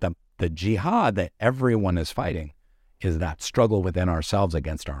enemies. But the jihad that everyone is fighting is that struggle within ourselves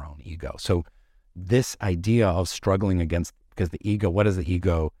against our own ego. So this idea of struggling against, because the ego, what does the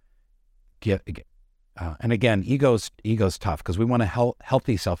ego get? And again, ego's tough because we want a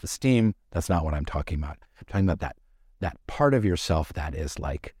healthy self-esteem. That's not what I'm talking about. I'm talking about that part of yourself that is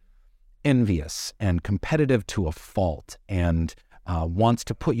like envious and competitive to a fault and wants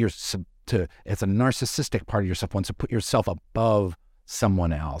to put it's a narcissistic part of yourself, wants to put yourself above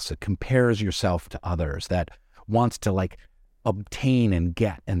someone else. It compares yourself to others, that wants to like obtain and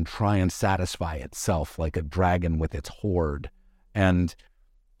get and try and satisfy itself like a dragon with its hoard. And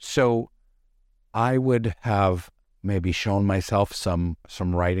so I would have maybe shown myself some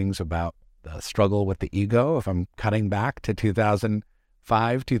writings about the struggle with the ego if I'm cutting back to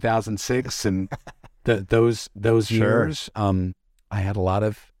 2005, 2006 and those years. I had a lot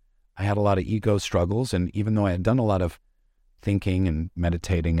of ego struggles, and even though I had done a lot of thinking and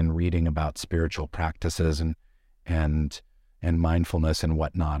meditating and reading about spiritual practices and and mindfulness and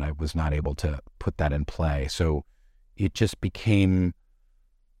whatnot, I was not able to put that in play. So it just became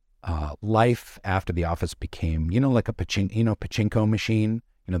life after the office became, like a pachinko machine.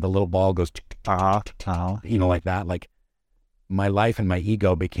 The little ball goes, like that. Like my life and my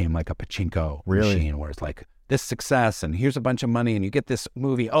ego became like a pachinko machine, where it's like this success and here's a bunch of money and you get this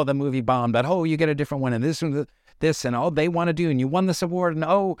movie. Oh, the movie bombed, but you get a different one and this and this and they want to do and you won this award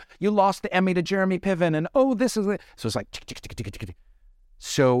and you lost the Emmy to Jeremy Piven and this is it. So it's like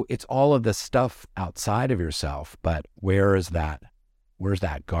so it's all of the stuff outside of yourself, but where's that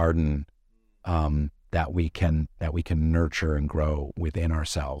garden that we can nurture and grow within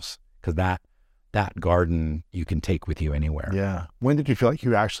ourselves? Because that garden you can take with you anywhere. Yeah. When did you feel like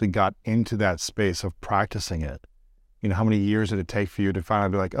you actually got into that space of practicing it? How many years did it take for you to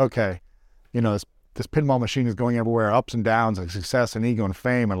finally be like, okay, this pinball machine is going everywhere, ups and downs, like success and ego and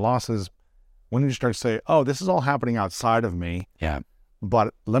fame and losses. When did you start to say, oh, this is all happening outside of me? Yeah.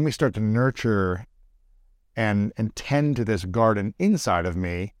 But let me start to nurture and tend to this garden inside of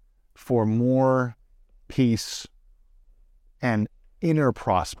me for more peace and inner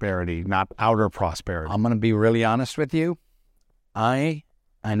prosperity, not outer prosperity. I'm going to be really honest with you. I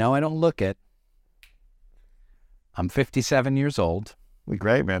know I don't look it. I'm 57 years old.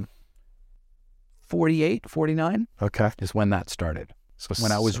 Great, man. 48, 49 okay, is when that started. So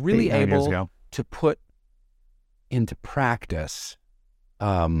when I was really able to put into practice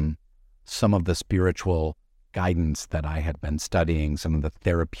some of the spiritual guidance that I had been studying, some of the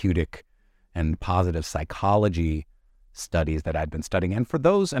therapeutic and positive psychology studies that I'd been studying. And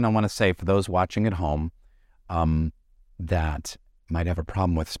I want to say for those watching at home that might have a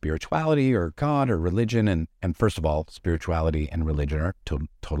problem with spirituality or God or religion, and first of all, spirituality and religion are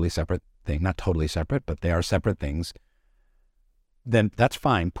totally separate things. Not totally separate, but they are separate things. Then that's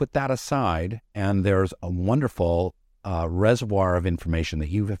fine. Put that aside, and there's a wonderful reservoir of information that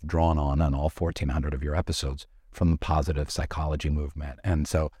you have drawn on all 1,400 of your episodes from the positive psychology movement. And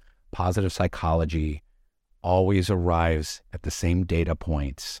so positive psychology always arrives at the same data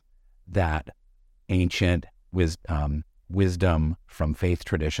points that ancient wisdom from faith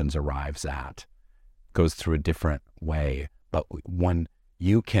traditions arrives at. Goes through a different way, but one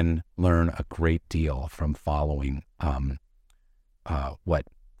you can learn a great deal from following what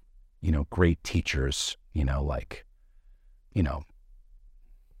great teachers, like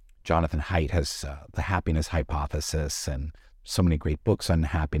Jonathan Haidt has the happiness hypothesis, and so many great books on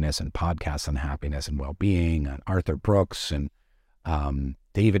happiness and podcasts on happiness and well-being, and Arthur Brooks and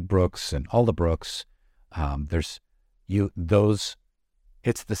David Brooks and all the Brooks. It's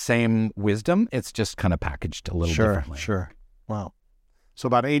the same wisdom. It's just kind of packaged a little differently. Sure. Wow. So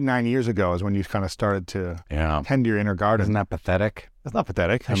about 8-9 years ago is when you kind of started to tend to your inner garden. Isn't that pathetic? That's not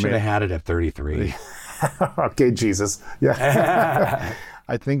pathetic. I should have had it at 33. Okay, Jesus. Yeah.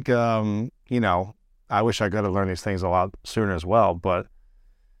 I think, I wish I could have learned these things a lot sooner as well, but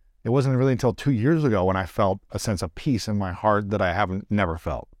it wasn't really until 2 years ago when I felt a sense of peace in my heart that I never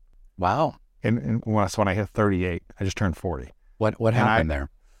felt. Wow. And when I hit 38, I just turned 40. What happened there?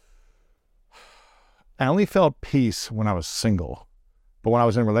 I only felt peace when I was single. But when I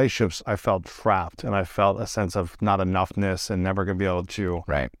was in relationships, I felt trapped, and I felt a sense of not enoughness and never going to be able to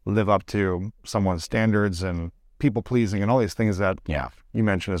live up to someone's standards and people pleasing and all these things that you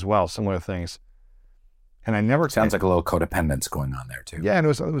mentioned as well, similar things. And I never... Sounds like a little codependence going on there too. Yeah, and it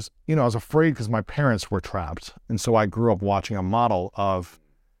was I was afraid because my parents were trapped. And so I grew up watching a model of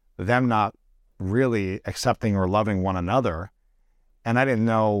them not really accepting or loving one another. And I didn't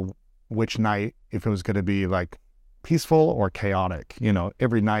know which night, if it was going to be like peaceful or chaotic.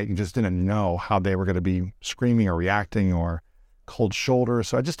 Every night you just didn't know how they were going to be screaming or reacting or cold shoulders.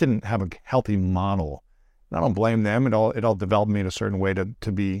 So I just didn't have a healthy model. And I don't blame them. It all developed me in a certain way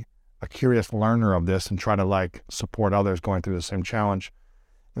to be a curious learner of this and try to support others going through the same challenge.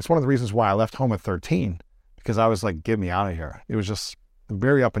 It's one of the reasons why I left home at 13, because I was like, get me out of here. It was just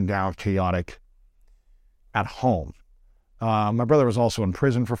very up and down, chaotic at home. My brother was also in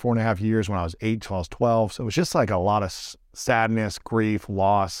prison for 4.5 years when I was 8 till I was 12. So it was just like a lot of sadness, grief,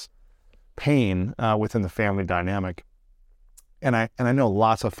 loss, pain within the family dynamic. And I know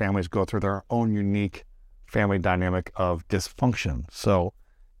lots of families go through their own unique family dynamic of dysfunction. So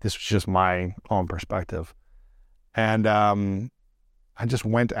this was just my own perspective. And I just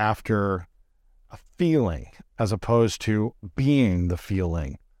went after a feeling as opposed to being the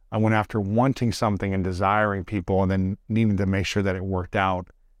feeling. I went after wanting something and desiring people and then needing to make sure that it worked out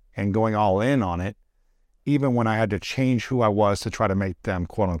and going all in on it, even when I had to change who I was to try to make them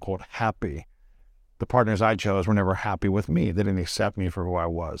quote unquote happy. the partners I chose were never happy with me. They didn't accept me for who I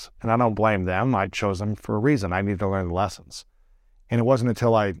was. And I don't blame them. I chose them for a reason. I needed to learn the lessons. And it wasn't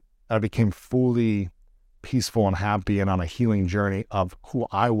until I became fully peaceful and happy and on a healing journey of who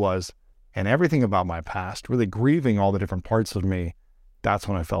I was and everything about my past, really grieving all the different parts of me, that's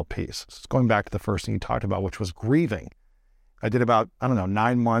when I felt peace. So it's going back to the first thing you talked about, which was grieving. I did about,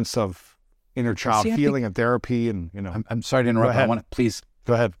 9 months of inner child healing and therapy. And, I'm sorry to interrupt. I want to please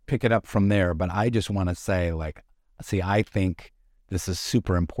go ahead. Pick it up from there. But I just want to say, I think this is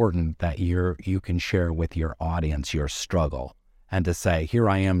super important that you can share with your audience your struggle, and to say, here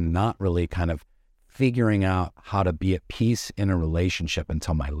I am not really kind of figuring out how to be at peace in a relationship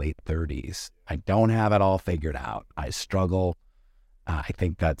until my late 30s. I don't have it all figured out. I struggle. I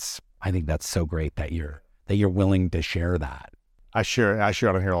think that's so great that you're willing to share that. I share it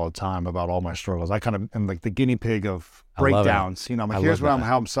on here all the time about all my struggles. I kind of am like the guinea pig of breakdowns. I'm like, here's how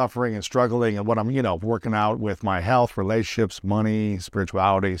I'm suffering and struggling and what I'm, working out with my health, relationships, money,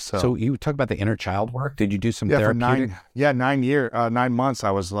 spirituality. So you talk about the inner child work. Did you do some therapeutic? For 9 months,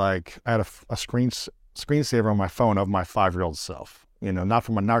 I was like, I had a screensaver on my phone of my 5-year-old self. Not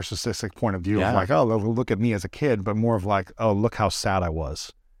from a narcissistic point of view of like, oh, look at me as a kid, but more of like, oh, look how sad I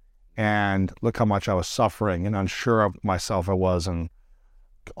was. And look how much I was suffering and unsure of myself I was, and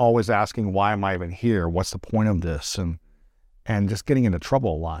always asking, why am I even here? What's the point of this? And just getting into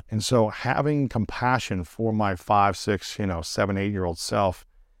trouble a lot. And so having compassion for my 5, 6, 7, 8-year-old self,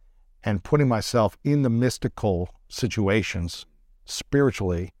 and putting myself in the mystical situations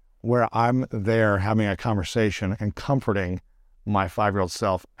spiritually where I'm there having a conversation and comforting my 5-year-old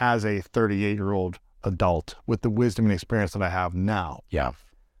self as a 38-year-old adult with the wisdom and experience that I have now. Yeah.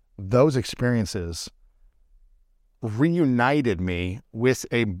 Those experiences reunited me with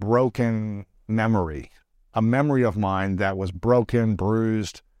a broken memory, a memory of mine that was broken,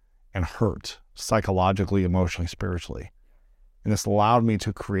 bruised, and hurt psychologically, emotionally, spiritually. And this allowed me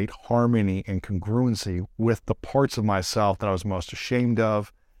to create harmony and congruency with the parts of myself that I was most ashamed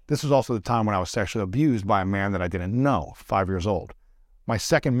of. This was also the time when I was sexually abused by a man that I didn't know, 5 years old. My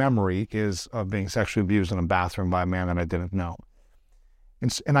second memory is of being sexually abused in a bathroom by a man that I didn't know.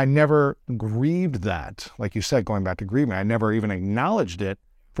 And I never grieved that. Like you said, going back to grieving, I never even acknowledged it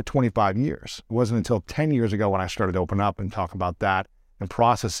for 25 years. It wasn't until 10 years ago when I started to open up and talk about that and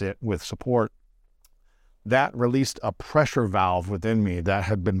process it with support, that released a pressure valve within me that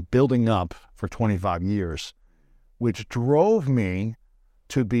had been building up for 25 years, which drove me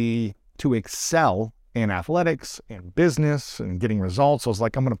to excel in athletics, in business, and getting results. I was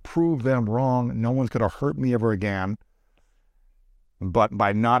like, I'm going to prove them wrong. No one's going to hurt me ever again. But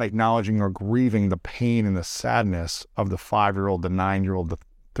by not acknowledging or grieving the pain and the sadness of the 5-year-old, the 9-year-old, the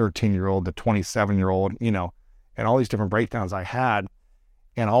 13-year-old, the 27-year-old, and all these different breakdowns I had,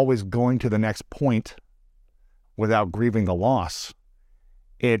 and always going to the next point without grieving the loss,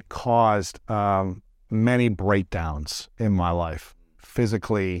 it caused many breakdowns in my life,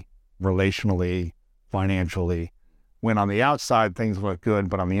 physically, relationally, financially. When on the outside things looked good,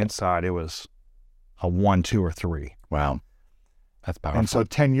 but on the inside it was a 1, 2, or 3. Wow. That's powerful. And so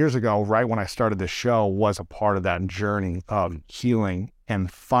 10 years ago, right when I started this show, was a part of that journey of healing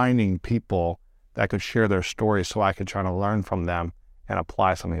and finding people that could share their stories so I could try to learn from them and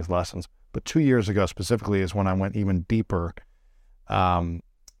apply some of these lessons. But 2 years ago specifically is when I went even deeper, because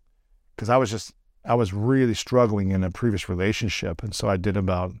I was really struggling in a previous relationship. And so I did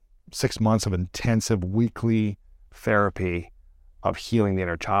about 6 months of intensive weekly therapy of healing the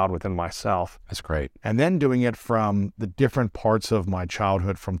inner child within myself. That's great. And then doing it from the different parts of my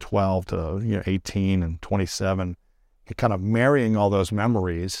childhood from 12 to 18 and 27, and kind of marrying all those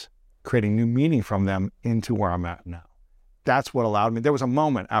memories, creating new meaning from them into where I'm at now. That's what allowed me. There was a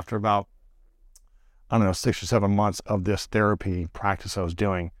moment after about, 6 or 7 months of this therapy practice I was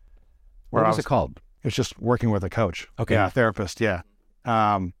doing. What was it called? It's just working with a coach. Okay. Yeah, a therapist, yeah.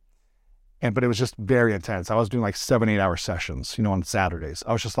 But it was just very intense. I was doing like 7-8 hour sessions, on Saturdays.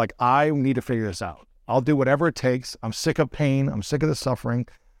 I was just like, I need to figure this out. I'll do whatever it takes. I'm sick of pain. I'm sick of the suffering.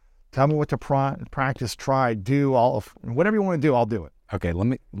 Tell me what to practice, try, do, whatever you want to do, I'll do it. Okay, let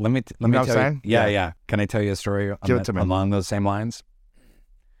me You know tell what I'm saying? you. Yeah. Can I tell you a story along those same lines?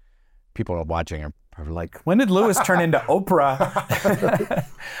 People are watching are probably like, when did Lewis turn into Oprah?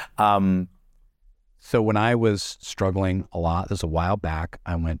 So when I was struggling a lot, this was a while back,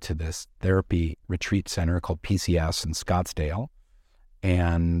 I went to this therapy retreat center called PCS in Scottsdale.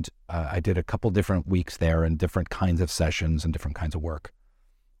 And I did a couple different weeks there and different kinds of sessions and different kinds of work.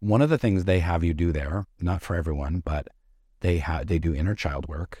 One of the things they have you do there, not for everyone, but they do inner child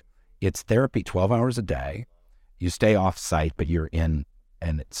work. It's therapy 12 hours a day. You stay off site, but you're in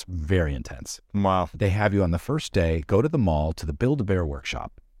and it's very intense. Wow. They have you on the first day, go to the mall to the Build-A-Bear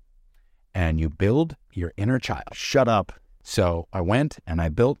workshop, and you build your inner child. Shut up. So I went and I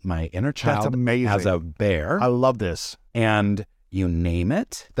built my inner child That's amazing. as a bear. I love this. And you name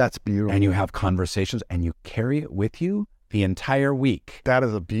it. That's beautiful. And you have conversations and you carry it with you the entire week. That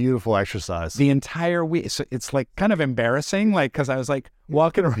is a beautiful exercise. The entire week. So it's like kind of embarrassing, like, because I was like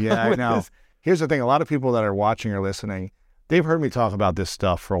walking around Yeah, I with know. this. Here's the thing. A lot of people that are watching or listening, they've heard me talk about this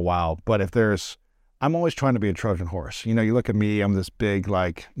stuff for a while. But I'm always trying to be a Trojan horse. You look at me, I'm this big,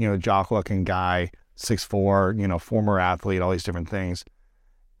 like, jock-looking guy, 6'4", former athlete, all these different things.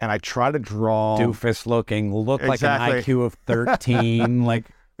 And I try to draw... Doofus looking, look Exactly. like an IQ of 13, like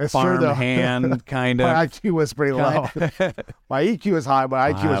It's true, though. farmhand kind of. My IQ was pretty low. My EQ is high, but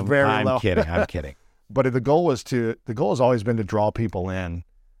IQ is very low. I'm kidding. But the goal has always been to draw people in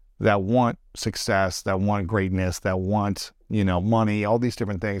that want success, that want greatness, that want, money, all these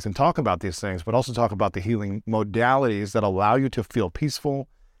different things, and talk about these things, but also talk about the healing modalities that allow you to feel peaceful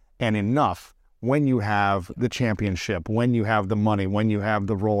and enough when you have the championship, when you have the money, when you have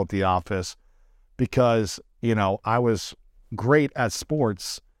the role at the office. Because, I was great at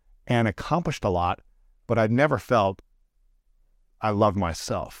sports and accomplished a lot, but I never felt I loved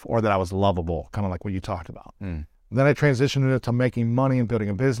myself or that I was lovable, kind of like what you talked about. Then I transitioned into making money and building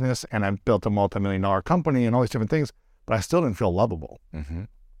a business, and I built a multi-million-dollar company and all these different things, but I still didn't feel lovable. Mm-hmm.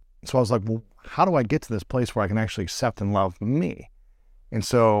 So I was like, well, how do I get to this place where I can actually accept and love me? And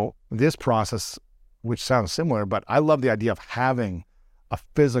so this process, which sounds similar, but I love the idea of having a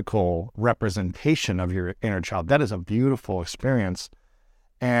physical representation of your inner child. That is a beautiful experience.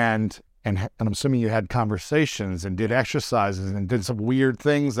 And I'm assuming you had conversations and did exercises and did some weird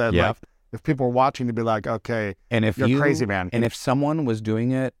things that, like, if people were watching, to be like, okay, and if you're crazy, man. And if someone was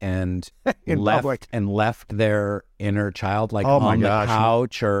doing it and in public left their inner child like Oh my on the gosh.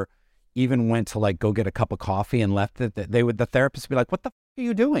 couch, or even went to like go get a cup of coffee and left it, the therapist would be like, "What the f- are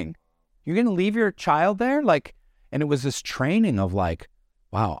you doing? You're going to leave your child there?" Like, and it was this training of like,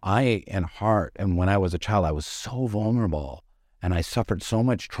 wow, and when I was a child, I was so vulnerable and I suffered so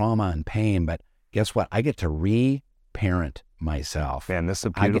much trauma and pain. But guess what? I get to re-parent myself. Man, this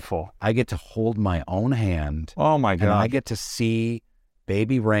is beautiful. I get to hold my own hand. Oh my God. And I get to see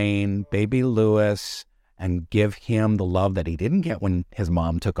baby Rainn, baby Lewis, and give him the love that he didn't get when his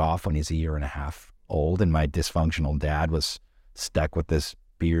mom took off when he's a year and a half old. And my dysfunctional dad was stuck with this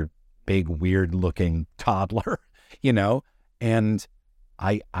big, weird looking toddler, and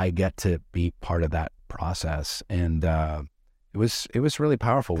I get to be part of that process. And it was really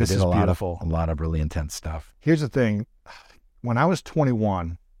powerful. This we did is a beautiful. lot of really intense stuff. Here's the thing. When I was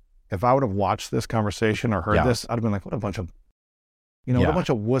 21, if I would have watched this conversation or heard this, I'd have been like, what a bunch of, what a bunch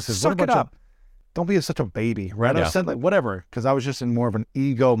of wusses. Suck what a bunch it up. Don't be such a baby, right? Yeah. I said like, whatever, because I was just in more of an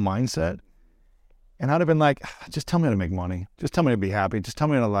ego mindset. And I'd have been like, just tell me how to make money. Just tell me to be happy. Just tell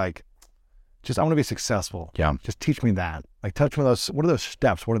me to I want to be successful. Yeah. Just teach me that. Like, touch me those, what are those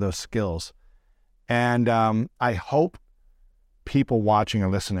steps? What are those skills? And I hope people watching or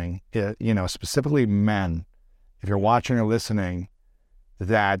listening, specifically men, if you're watching or listening,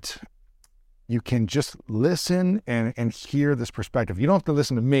 that you can just listen and hear this perspective. You don't have to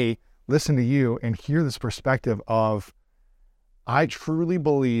listen to me, listen to you and hear this perspective of, I truly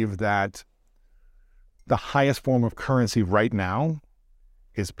believe that the highest form of currency right now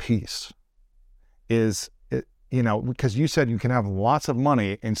is peace. Because you said you can have lots of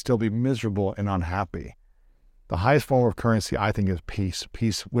money and still be miserable and unhappy. The highest form of currency, I think, is peace.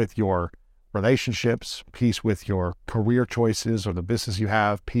 Peace with your relationships, peace with your career choices or the business you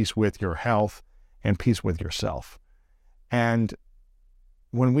have, peace with your health, and peace with yourself. And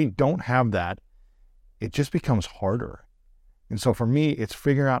when we don't have that, it just becomes harder. And so for me, it's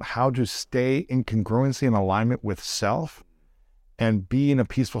figuring out how to stay in congruency and alignment with self and be in a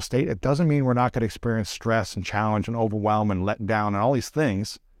peaceful state. It doesn't mean we're not going to experience stress and challenge and overwhelm and let down and all these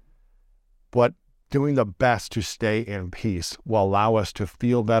things, but doing the best to stay in peace will allow us to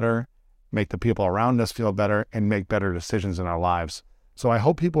feel better, make the people around us feel better, and make better decisions in our lives. So I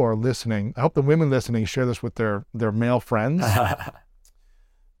hope people are listening. I hope the women listening share this with their male friends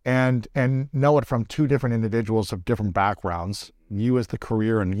and know it from two different individuals of different backgrounds. You as the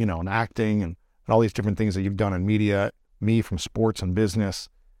career and, in acting and all these different things that you've done in media, me from sports and business,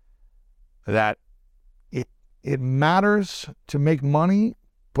 that it matters to make money,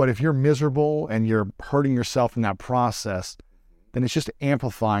 but if you're miserable and you're hurting yourself in that process, then it's just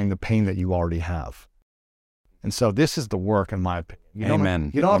amplifying the pain that you already have. And so this is the work, in my opinion.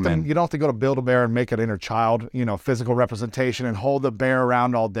 Amen. You don't have to go to Build-A-Bear and make an inner child, physical representation and hold the bear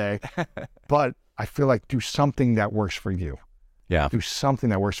around all day. But I feel like do something that works for you. Yeah. Do something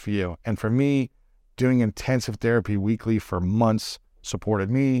that works for you. And for me, doing intensive therapy weekly for months supported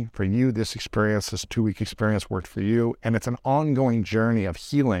me. For you, this 2-week experience worked for you. And it's an ongoing journey of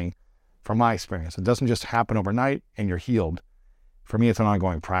healing from my experience. It doesn't just happen overnight and you're healed. For me, it's an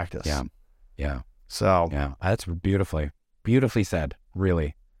ongoing practice. Yeah. Yeah. So. Yeah. That's beautifully said,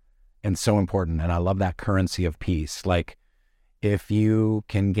 really. And so important. And I love that currency of peace. Like, if you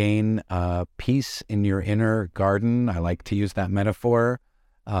can gain peace in your inner garden, I like to use that metaphor,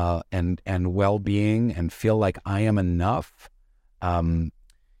 and well-being, and feel like I am enough.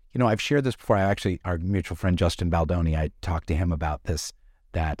 I've shared this before. Our mutual friend Justin Baldoni, I talked to him about this,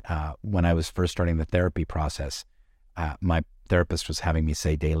 that when I was first starting the therapy process, my therapist was having me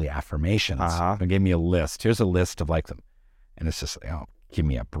say daily affirmations. They gave me a list. Here's a list of like them. And it's just, give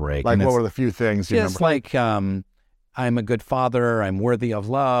me a break. Like, and what were the few things you remember? Just like, I'm a good father, I'm worthy of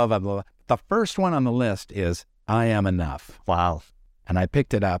love. The first one on the list is, I am enough. Wow. And I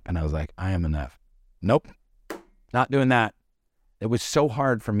picked it up and I was like, I am enough. Nope, not doing that. It was so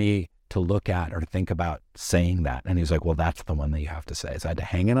hard for me to look at or think about saying that. And he was like, well, that's the one that you have to say. So I had to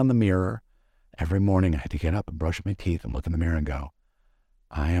hang it on the mirror. Every morning I had to get up and brush my teeth and look in the mirror and go,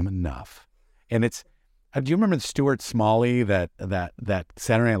 I am enough. And it's, do you remember Stuart Smalley, that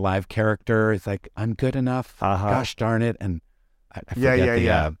Saturday Night Live character? It's like, I'm good enough. Gosh darn it. And I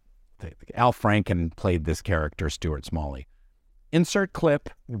forget Al Franken played this character, Stuart Smalley. Insert clip.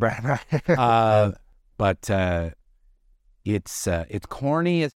 But it's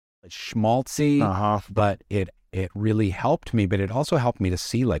corny, it's schmaltzy, but it really helped me. But it also helped me to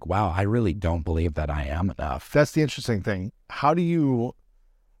see, like, wow, I really don't believe that I am enough. That's the interesting thing. How do you...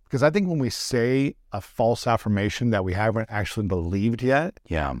 Because I think when we say a false affirmation that we haven't actually believed yet,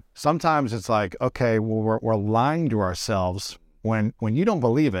 sometimes it's like, okay, well, we're lying to ourselves when you don't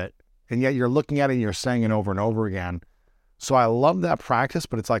believe it, and yet you're looking at it and you're saying it over and over again. So I love that practice,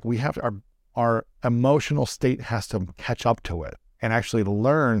 but it's like we have our emotional state has to catch up to it and actually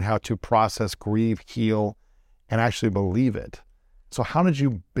learn how to process, grieve, heal, and actually believe it. So how did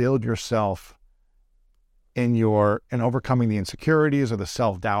you build yourself in overcoming the insecurities or the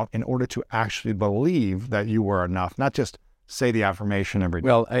self-doubt in order to actually believe that you were enough, not just say the affirmation every day?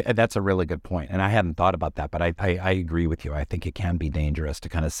 Well, that's a really good point. And I hadn't thought about that, but I agree with you. I think it can be dangerous to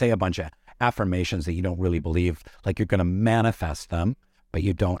kind of say a bunch of affirmations that you don't really believe, like you're going to manifest them, but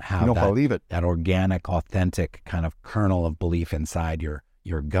you don't have believe it. That organic, authentic kind of kernel of belief inside your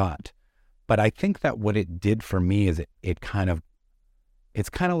gut. But I think that what it did for me is it's kind of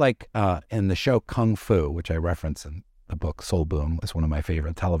like in the show Kung Fu, which I reference in the book Soul Boom. It's one of my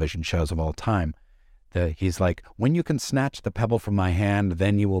favorite television shows of all time. He's like, when you can snatch the pebble from my hand,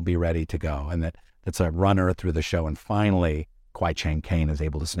 then you will be ready to go. And that's a runner through the show. And finally, Kwai Chang Caine is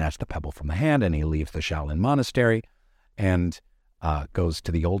able to snatch the pebble from the hand, and he leaves the Shaolin monastery and goes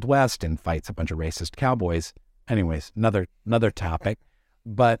to the Old West and fights a bunch of racist cowboys. Anyways, another topic.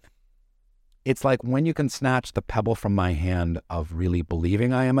 But it's like, when you can snatch the pebble from my hand of really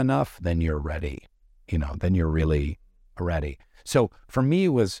believing I am enough, then you're ready. Then you're really ready. So for me,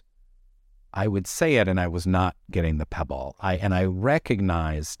 I would say it and I was not getting the pebble. I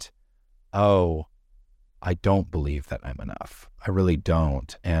recognized, I don't believe that I'm enough. I really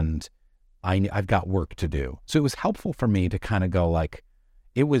don't. And I've got work to do. So it was helpful for me to kind of go like,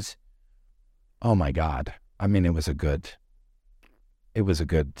 it was, oh my God. I mean, it was a good,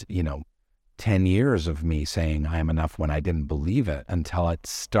 10 years of me saying I am enough when I didn't believe it, until it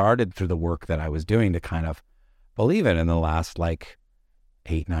started through the work that I was doing to kind of believe it. In the last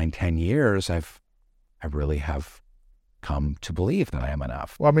 8, 9, 10 years, I really have come to believe that I am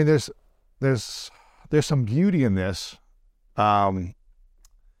enough. Well, I mean, there's some beauty in this for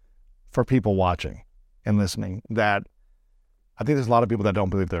people watching and listening, that I think there's a lot of people that don't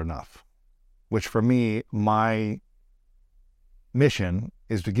believe they're enough, which for me, my mission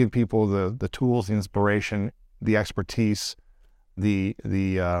is to give people the tools, the inspiration, the expertise, the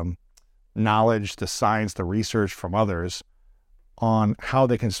knowledge, the science, the research from others on how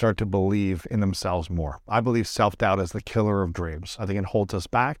they can start to believe in themselves more. I believe self-doubt is the killer of dreams. I think it holds us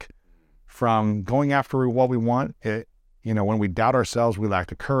back from going after what we want. When we doubt ourselves, we lack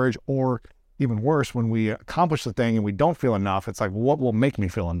the courage, or even worse, when we accomplish the thing and we don't feel enough, it's like, what will make me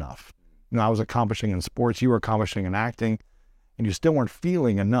feel enough? I was accomplishing in sports, you were accomplishing in acting, and you still weren't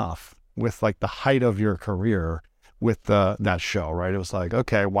feeling enough with the height of your career with that show, right? It was like,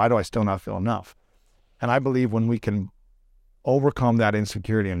 okay, why do I still not feel enough? And I believe when we can overcome that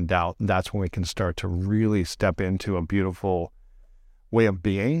insecurity and doubt, that's when we can start to really step into a beautiful way of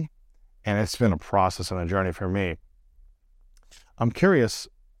being. And it's been a process and a journey for me. I'm curious,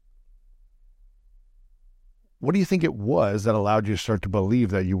 what do you think it was that allowed you to start to believe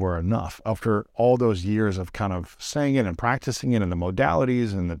that you were enough after all those years of kind of saying it and practicing it and the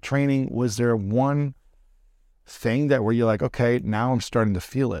modalities and the training? Was there one thing that where you're like, okay, now I'm starting to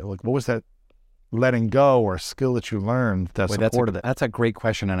feel it? Like, what was that letting go or skill that you learned that supported it? That's a great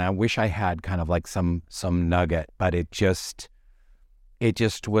question, and I wish I had kind of like some nugget, but it just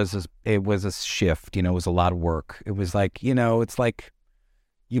was a shift. You know, it was a lot of work. It was like, you know, it's like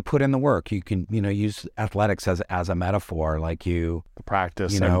you put in the work. You can, you know, use athletics as a metaphor. Like you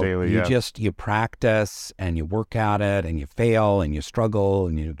practice, you know, daily. You practice and you work at it and you fail and you struggle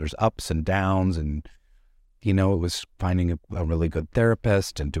and there's ups and downs, and you know, it was finding a really good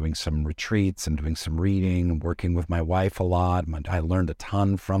therapist and doing some retreats and doing some reading and working with my wife a lot. I learned a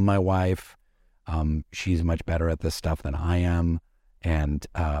ton from my wife. She's much better at this stuff than I am. And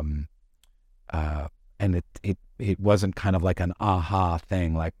it wasn't kind of like an aha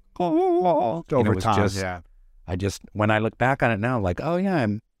thing, like, oh, over it was time, just, yeah. I just, when I look back on it now, like, oh yeah,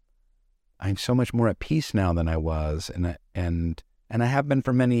 I'm so much more at peace now than I was. And I have been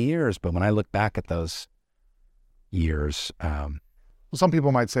for many years, but when I look back at those years. Some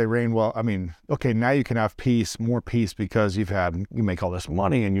people might say, Rainn, well, I mean, okay, now you can have peace, more peace, because you make all this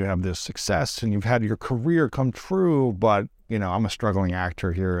money and you have this success and you've had your career come true. But, you know, I'm a struggling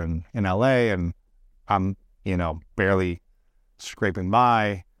actor here in LA, and I'm, you know, barely scraping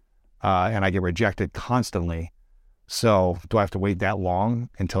by, and I get rejected constantly. So do I have to wait that long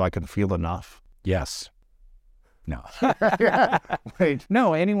until I can feel enough? Yes. No. Wait.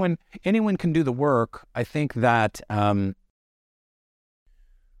 No, anyone can do the work. I think that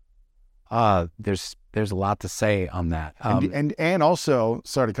there's a lot to say on that. And also,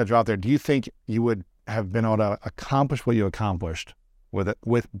 sorry to cut you off there, do you think you would have been able to accomplish what you accomplished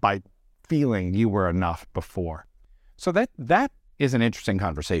by feeling you were enough before? So that is an interesting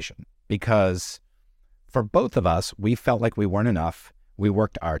conversation, because for both of us, we felt like we weren't enough. We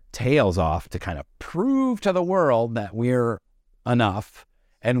worked our tails off to kind of prove to the world that we're enough.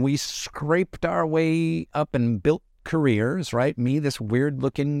 And we scraped our way up and built careers, right? Me, this weird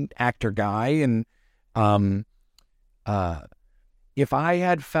looking actor guy. And if I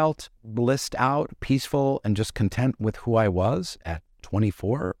had felt blissed out, peaceful, and just content with who I was at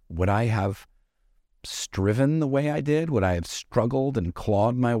 24, would I have striven the way I did? Would I have struggled and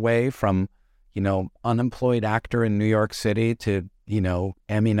clawed my way from, you know, unemployed actor in New York City to, you know,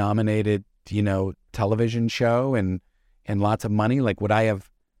 Emmy nominated, you know, television show and lots of money? Like, would I have,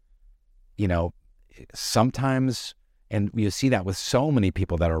 you know, sometimes, and you see that with so many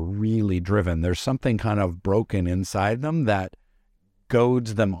people that are really driven, there's something kind of broken inside them that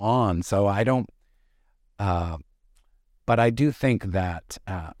goads them on. So I don't, but I do think that,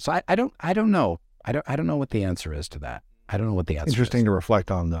 so I don't know. I don't know what the answer is to that. I don't know what the answer is. Interesting to reflect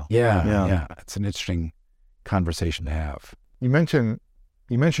on, though. Yeah. It's an interesting conversation to have. You mentioned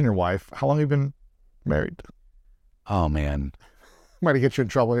your wife. How long have you been married? Oh, man. Might get you in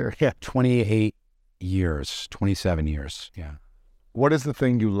trouble here. Yeah. 28 years, 27 years. Yeah. What is the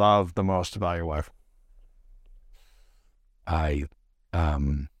thing you love the most about your wife? I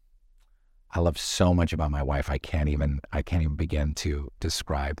love so much about my wife. I can't even begin to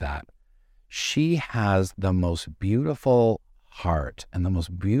describe that. She has the most beautiful heart and the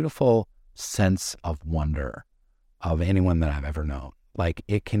most beautiful sense of wonder of anyone that I've ever known. Like,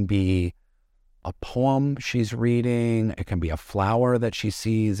 it can be a poem she's reading, it can be a flower that she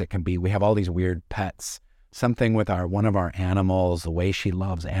sees, it can be, we have all these weird pets, something with one of our animals, the way she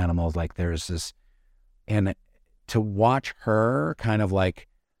loves animals, like there's this, and to watch her kind of like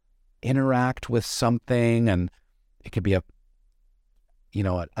interact with something, and it could be a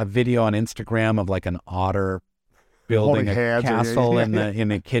video on Instagram of like an otter building a castle in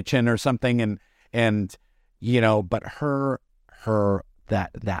the kitchen or something, and you know, but her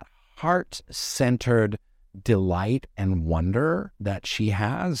that heart-centered delight and wonder that she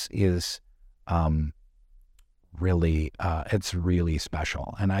has is really it's really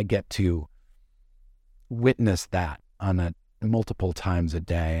special, and I get to witness that on multiple times a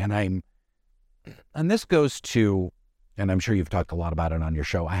day, and this goes to, and I'm sure you've talked a lot about it on your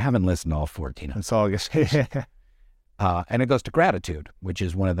show. I haven't listened to all 14. It's all and it goes to gratitude, which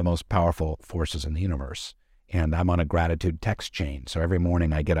is one of the most powerful forces in the universe. And I'm on a gratitude text chain. So every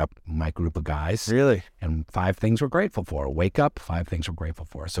morning I get up, my group of guys. Really? And 5 things we're grateful for. Wake up, 5 things we're grateful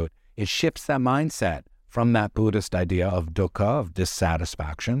for. So it shifts that mindset from that Buddhist idea of dukkha, of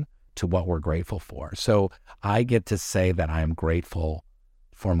dissatisfaction, to what we're grateful for. So I get to say that I am grateful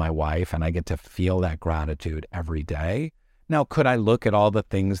for my wife, and I get to feel that gratitude every day. Now, could I look at all the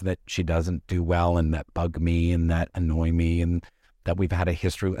things that she doesn't do well and that bug me and that annoy me and that we've had a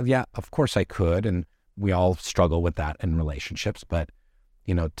history? Yeah, of course I could. we all struggle with that in relationships, but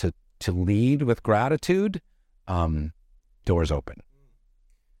to lead with gratitude, doors open.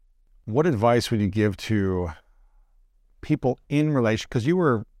 What advice would you give to people in relation? Because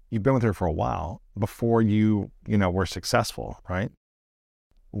you've been with her for a while before you were successful, right?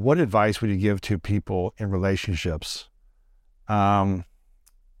 What advice would you give to people in relationships? By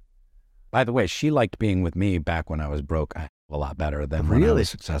the way, she liked being with me back when I was broke a lot better than when I was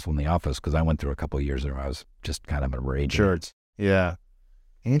successful in the office, because I went through a couple of years where I was just kind of a raging. Sure. Yeah.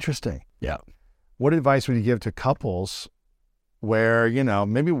 Interesting. Yeah. What advice would you give to couples where,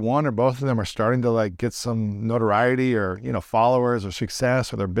 maybe one or both of them are starting to like get some notoriety or, followers or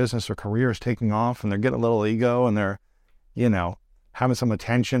success, or their business or career is taking off and they're getting a little ego and they're, having some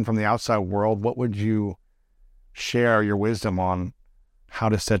attention from the outside world? What would you share your wisdom on how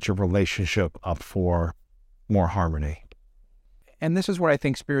to set your relationship up for more harmony? And this is where I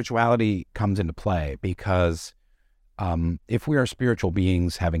think spirituality comes into play, because if we are spiritual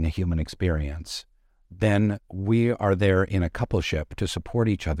beings having a human experience, then we are there in a coupleship to support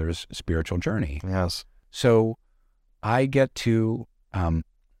each other's spiritual journey. Yes. So I get to,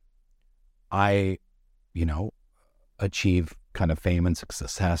 achieve kind of fame and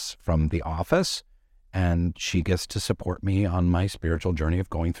success from the office, and she gets to support me on my spiritual journey of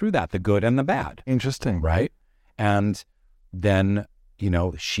going through that, the good and the bad. Interesting. Right? And then,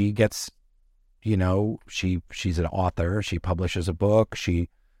 she gets, she's an author, she publishes a book, she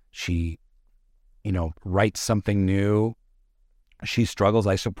writes something new. She struggles,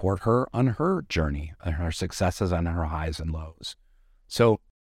 I support her on her journey, on her successes, on her highs and lows. So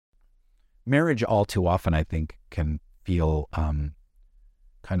marriage all too often, I think, can feel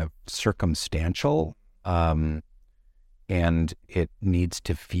kind of circumstantial, and it needs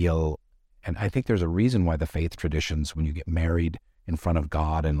to feel, and I think there's a reason why the faith traditions, when you get married in front of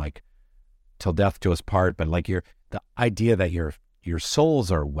God and like till death do us part, but like the idea that your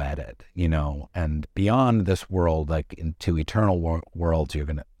souls are wedded, and beyond this world, like into eternal worlds,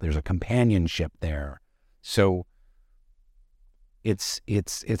 there's a companionship there. So it's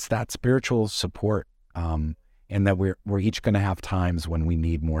that spiritual support, and that we're each going to have times when we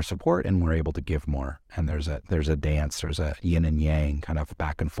need more support and we're able to give more. And there's a dance, there's a yin and yang kind of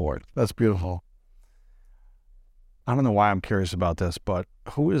back and forth. That's beautiful. I don't know why I'm curious about this, but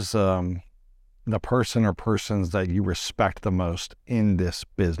who is the person or persons that you respect the most in this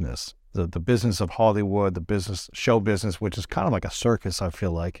business? The business of Hollywood, the show business, which is kind of like a circus, I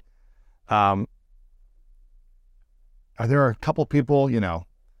feel like. Are there a couple people, and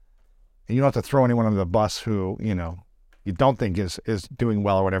you don't have to throw anyone under the bus who, you don't think is doing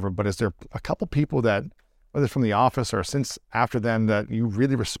well or whatever, but is there a couple people that, whether it's from the office or since after them, that you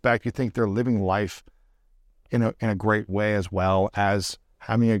really respect, you think they're living life in a great way, as well as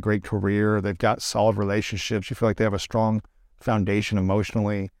having a great career, they've got solid relationships, you feel like they have a strong foundation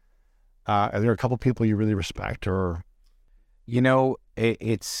emotionally? Are there a couple people you really respect? Or,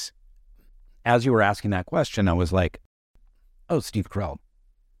 it's, as you were asking that question, I was like, oh, Steve Carell.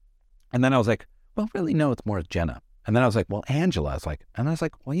 And then I was like, well, really, no, it's more Jenna. And then I was like, well, Angela. And I was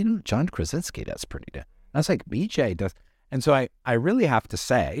like, well, John Krasinski does pretty good. And I was like, BJ does. And so I really have to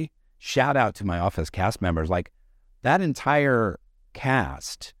say, shout out to my office cast members, like that entire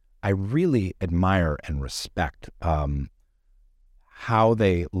cast, I really admire and respect how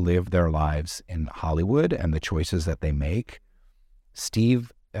they live their lives in Hollywood and the choices that they make.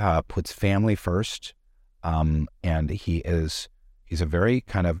 Steve puts family first, and he's a very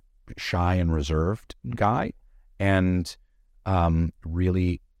kind of shy and reserved guy, and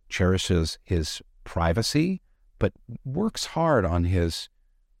really cherishes his privacy, but works hard on his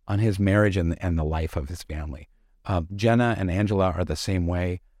marriage and the life of his family. Jenna and Angela are the same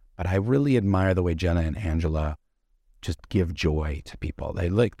way, but I really admire the way Jenna and Angela just give joy to people. They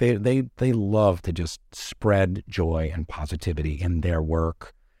love to just spread joy and positivity in their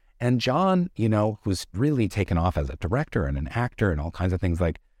work. And John, who's really taken off as a director and an actor and all kinds of things,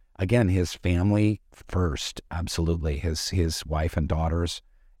 like, again, his family first, absolutely, his wife and daughters,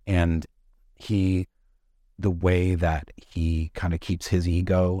 and the way that he kind of keeps his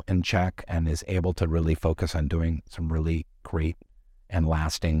ego in check and is able to really focus on doing some really great and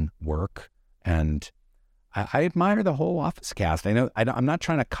lasting work. And I admire the whole office cast. I know I'm not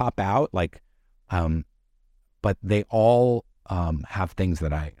trying to cop out, but they all have things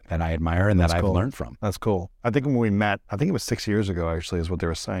that I admire and that I've learned from. That's cool. I think when we met, I think it was 6 years ago, actually, is what they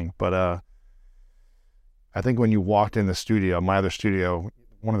were saying. But I think when you walked in the studio, my other studio,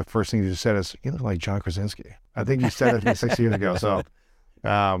 one of the first things you said is, "You look like John Krasinski." I think you said it 6 years ago. So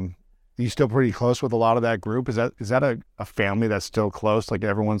you still pretty close with a lot of that group? Is that a family that's still close? Like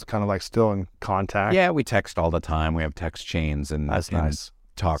everyone's kind of like still in contact? Yeah, we text all the time. We have text chains and That's and nice.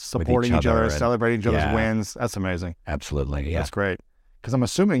 talk Supporting with each other, and, celebrating each other's yeah. wins. That's amazing. Absolutely. Yeah. That's great. Because I'm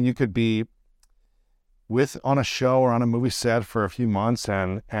assuming you could be on a show or on a movie set for a few months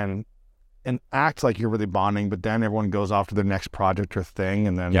and act like you're really bonding, but then everyone goes off to their next project or thing,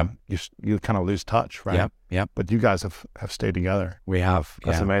 and then Yep. you kind of lose touch, right? Yep. But you guys have stayed together. We have.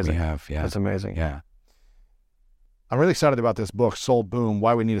 That's amazing. We have. Yeah. That's amazing. Yeah. I'm really excited about this book, Soul Boom,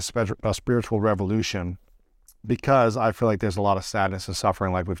 Why We Need a Spiritual Revolution, because I feel like there's a lot of sadness and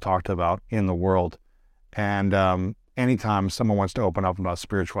suffering like we've talked about in the world. And anytime someone wants to open up about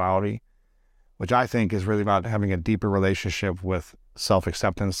spirituality, which I think is really about having a deeper relationship with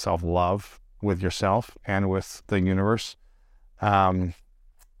self-acceptance, self-love with yourself and with the universe, I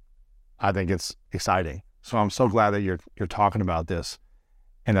think it's exciting. So I'm so glad that you're talking about this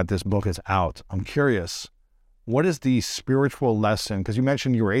and that this book is out. I'm curious, what is the spiritual lesson? Because you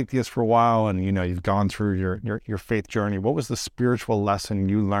mentioned you were atheist for a while and you've gone through your faith journey. What was the spiritual lesson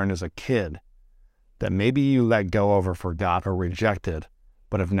you learned as a kid that maybe you let go of or forgot or rejected,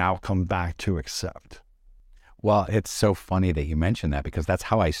 but have now come back to accept? Well, it's so funny that you mentioned that, because that's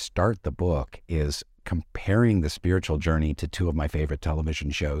how I start the book, is comparing the spiritual journey to two of my favorite television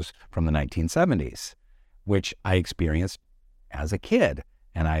shows from the 1970s, which I experienced as a kid.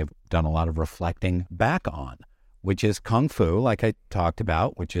 And I've done a lot of reflecting back on, which is Kung Fu, like I talked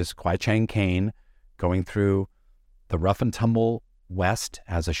about, which is Kwai Chang Caine going through the rough and tumble West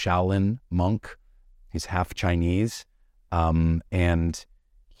as a Shaolin monk. He's half Chinese, and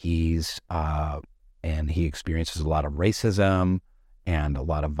he experiences a lot of racism and a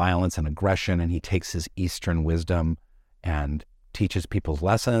lot of violence and aggression, and he takes his Eastern wisdom and teaches people's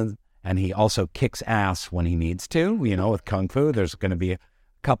lessons, and he also kicks ass when he needs to. With Kung Fu, there's going to be a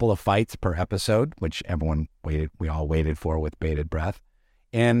couple of fights per episode, which we all waited for with bated breath.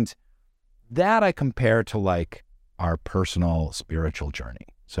 And that I compare to like our personal spiritual journey.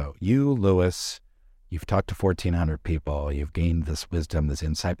 So you, Lewis, you've talked to 1,400 people, you've gained this wisdom, this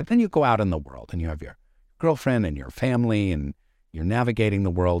insight, but then you go out in the world and you have your girlfriend and your family, and you're navigating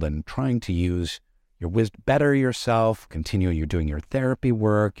the world and trying to use your wisdom, better yourself, you're doing your therapy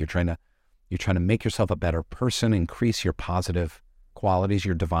work, you're trying to make yourself a better person, increase your positive qualities,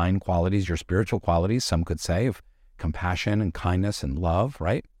 your divine qualities, your spiritual qualities, some could say, of compassion and kindness and love,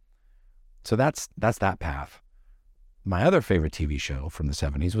 right? So that's that path. My other favorite TV show from the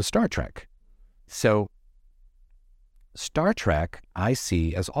 70s was Star Trek. So Star Trek I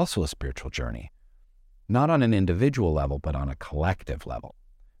see as also a spiritual journey, not on an individual level, but on a collective level.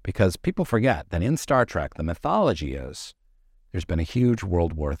 Because people forget that in Star Trek, the mythology is there's been a huge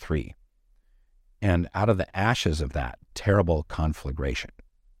World War III. And out of the ashes of that terrible conflagration,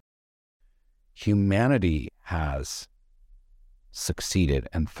 humanity has succeeded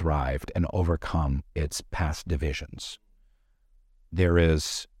and thrived and overcome its past divisions. There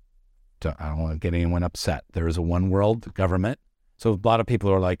is, I don't want to get anyone upset, there is a one world government. So a lot of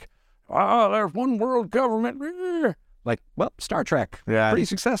people are like, oh, there's one world government. Like, well, Star Trek, pretty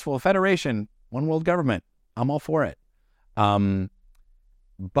successful, Federation, one world government. I'm all for it.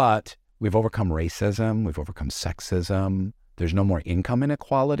 But we've overcome racism, we've overcome sexism. There's no more income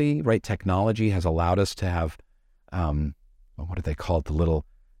inequality, right? Technology has allowed us to have, what do they call it? The little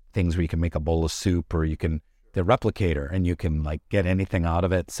things where you can make a bowl of soup, or the replicator, and you can like get anything out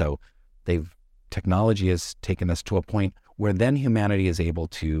of it. So technology has taken us to a point where then humanity is able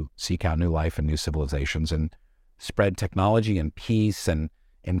to seek out new life and new civilizations and spread technology and peace and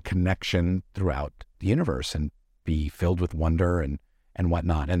connection throughout the universe and be filled with wonder and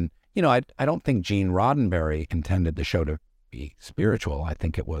whatnot. And, I don't think Gene Roddenberry intended the show to be spiritual. I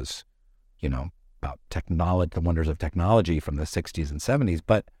think it was, about technology, the wonders of technology from the 60s and 70s.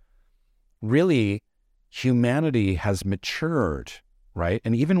 But really, humanity has matured, right?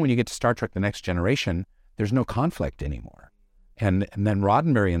 And even when you get to Star Trek: The Next Generation, there's no conflict anymore. And then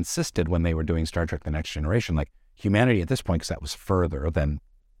Roddenberry insisted when they were doing Star Trek: The Next Generation, like humanity at this point, because that was further than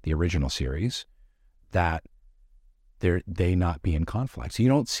the original series, that they not be in conflict. So you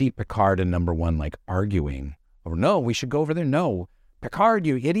don't see Picard and number one like arguing over, no, we should go over there. No, Picard,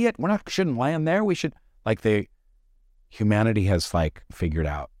 you idiot. Shouldn't land there. We should, humanity has figured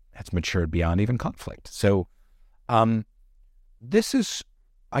out, it's matured beyond even conflict. So I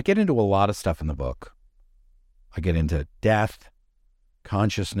get into a lot of stuff in the book. I get into death,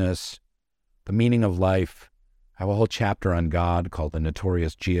 consciousness, the meaning of life. I have a whole chapter on God called The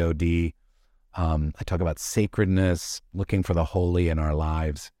Notorious God. I talk about sacredness, looking for the holy in our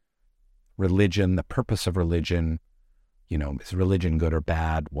lives, religion, the purpose of religion, is religion good or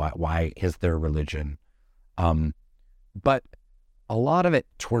bad? Why is there religion? But a lot of it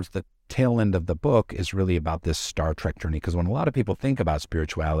towards the tail end of the book is really about this Star Trek journey, because when a lot of people think about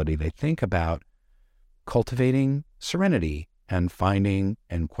spirituality, they think about cultivating serenity and finding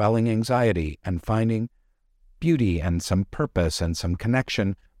and quelling anxiety and finding beauty and some purpose and some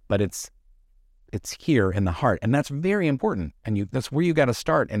connection, but it's here in the heart, and that's very important, and that's where you got to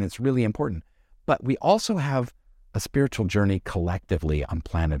start, and it's really important. But we also have a spiritual journey collectively on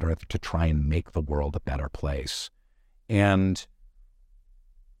planet Earth to try and make the world a better place. And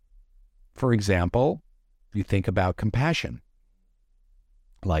for example, you think about compassion.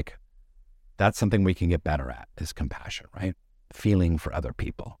 Like, that's something we can get better at, is compassion, right? Feeling for other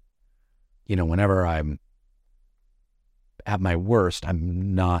people. Whenever I'm at my worst,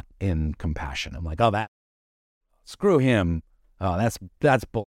 I'm not in compassion. I'm like, oh, screw him. Oh, that's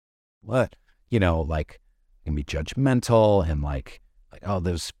bull. What? Like, I can be judgmental and like, oh,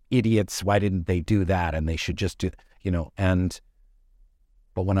 those idiots, why didn't they do that? And they should just do,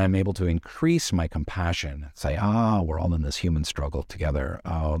 but when I'm able to increase my compassion and say, we're all in this human struggle together.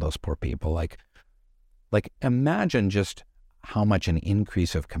 Oh, those poor people. Like imagine just how much an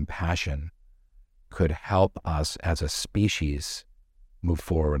increase of compassion could help us as a species move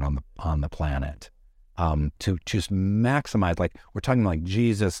forward on the planet, to just maximize, like we're talking like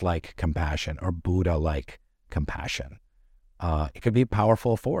Jesus-like compassion or Buddha-like compassion. It could be a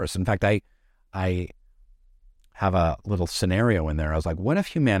powerful force. In fact, I have a little scenario in there. I was like, what if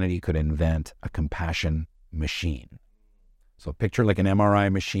humanity could invent a compassion machine? So picture like an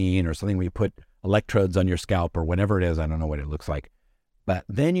MRI machine or something where you put electrodes on your scalp or whatever it is. I don't know what it looks like. But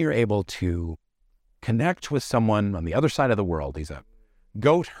then you're able to connect with someone on the other side of the world. He's a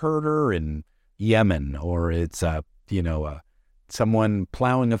goat herder in Yemen, or it's someone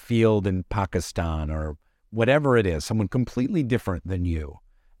plowing a field in Pakistan, or whatever it is, someone completely different than you.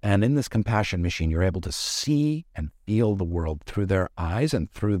 And in this compassion machine, you're able to see and feel the world through their eyes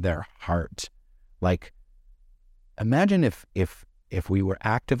and through their heart. Like, imagine if we were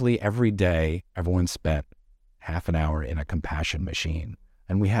actively every day, everyone spent half an hour in a compassion machine,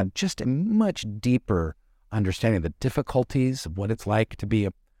 and we had just a much deeper understanding of the difficulties of what it's like to be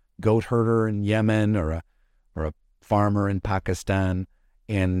a goat herder in Yemen or a farmer in Pakistan.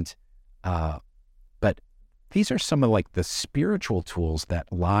 And but these are some of like the spiritual tools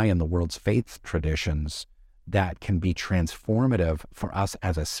that lie in the world's faith traditions that can be transformative for us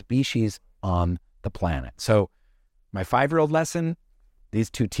as a species on the planet. So my 5-year-old lesson, these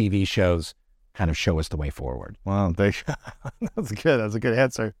 2 TV shows kind of show us the way forward. Wow, that's good. That's a good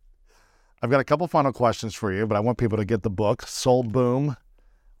answer. I've got a couple final questions for you, but I want people to get the book, Soul Boom,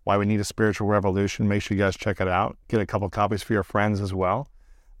 Why We Need a Spiritual Revolution. Make sure you guys check it out. Get a couple copies for your friends as well.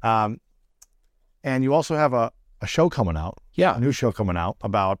 And you also have a show coming out. Yeah. A new show coming out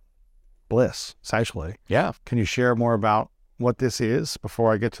about bliss, essentially. Yeah. Can you share more about what this is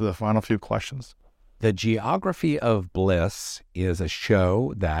before I get to the final few questions? The Geography of Bliss is a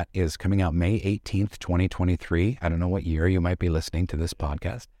show that is coming out May 18th, 2023. I don't know what year you might be listening to this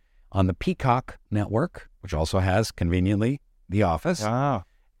podcast. On the Peacock Network, which also has, conveniently, The Office. Ah,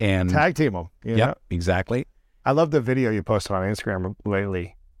 and tag team them. Yep, exactly. I love the video you posted on Instagram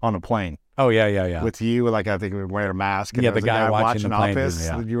lately on a plane. Oh, yeah. With you, like, I think we were wearing a mask. And yeah, there was the guy watching the plane. Office.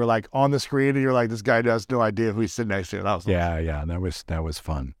 Yeah. And you were like on the screen, and you're like, this guy has no idea who he's sitting next to. That was awesome. Yeah, that was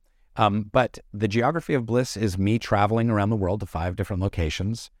fun. But the Geography of Bliss is me traveling around the world to 5 different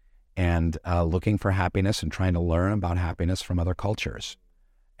locations and looking for happiness and trying to learn about happiness from other cultures.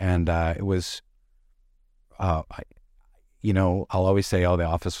 And it was, I'll always say, The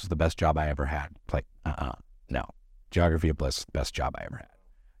Office was the best job I ever had. It's like, no. Geography of Bliss, the best job I ever had.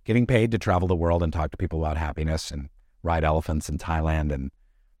 Getting paid to travel the world and talk to people about happiness and ride elephants in Thailand and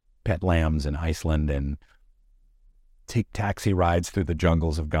pet lambs in Iceland and take taxi rides through the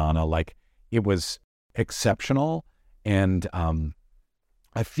jungles of Ghana. Like, it was exceptional. And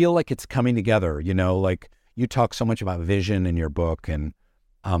I feel like it's coming together, like you talk so much about vision in your book, and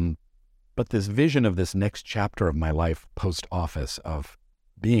but this vision of this next chapter of my life post-office, of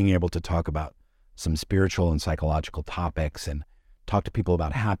being able to talk about some spiritual and psychological topics and talk to people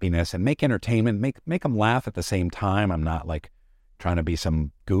about happiness and make entertainment, make them laugh at the same time. I'm not like trying to be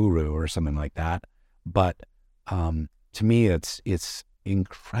some guru or something like that, but to me, it's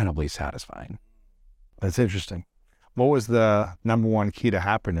incredibly satisfying. That's interesting. What was the number one key to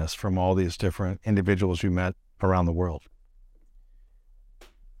happiness from all these different individuals you met around the world?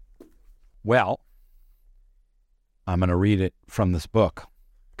 Well, I'm going to read it from this book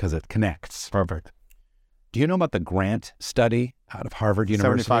because it connects. Perfect. Do you know about the Grant study out of Harvard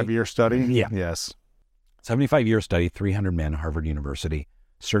University? 75-year study? Yeah. Yes. 75-year study, 300 men, Harvard University,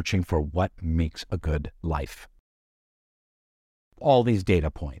 searching for what makes a good life. All these data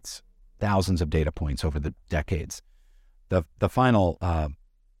points, thousands of data points over the decades. The final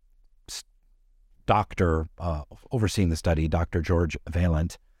doctor overseeing the study, Dr. George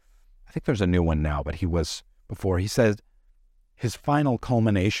Valent, I think there's a new one now, but he was before, he said his final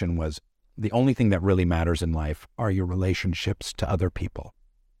culmination was the only thing that really matters in life are your relationships to other people.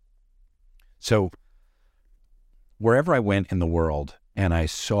 So wherever I went in the world and I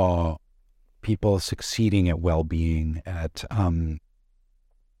saw people succeeding at well-being, at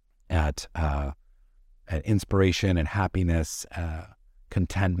inspiration and happiness,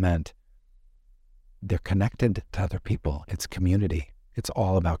 contentment, they're connected to other people. It's community. It's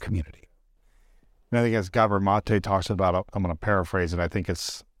all about community. And I think as Gabor Mate talks about, I'm going to paraphrase it, I think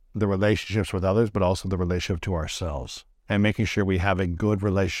it's the relationships with others, but also the relationship to ourselves and making sure we have a good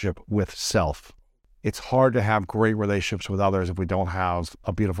relationship with self. It's hard to have great relationships with others if we don't have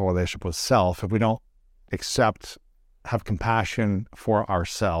a beautiful relationship with self, if we don't have compassion for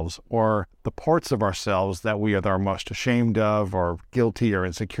ourselves or the parts of ourselves that we are the most ashamed of or guilty or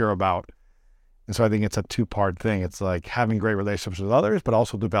insecure about. And so I think it's a two-part thing. It's like having great relationships with others, but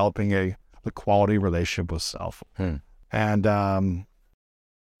also developing a quality relationship with self. And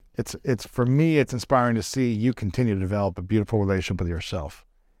it's for me, it's inspiring to see you continue to develop a beautiful relationship with yourself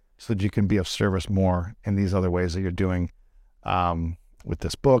so that you can be of service more in these other ways that you're doing with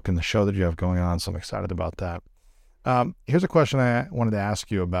this book and the show that you have going on. So I'm excited about that. Here's a question I wanted to ask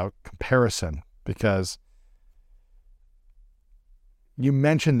you about comparison, because you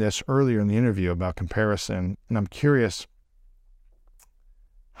mentioned this earlier in the interview about comparison, and I'm curious,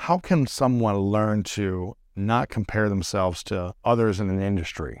 how can someone learn to not compare themselves to others in an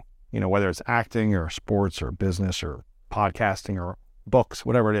industry? You know, whether it's acting or sports or business or podcasting or books,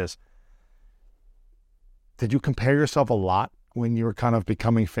 whatever it is. Did you compare yourself a lot when you were kind of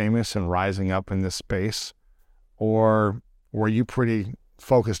becoming famous and rising up in this space? Or were you pretty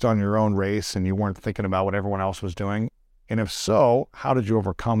focused on your own race and you weren't thinking about what everyone else was doing? And if so, how did you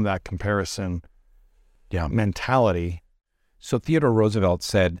overcome that comparison mentality? So Theodore Roosevelt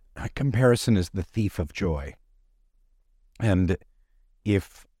said, comparison is the thief of joy. And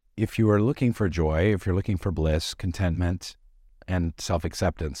if you are looking for joy, if you're looking for bliss, contentment, and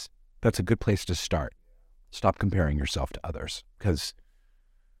self-acceptance, that's a good place to start. Stop comparing yourself to others, because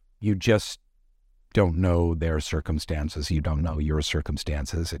you just don't know their circumstances. You don't know your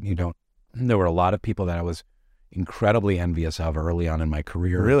circumstances, and there were a lot of people that I was incredibly envious of early on in my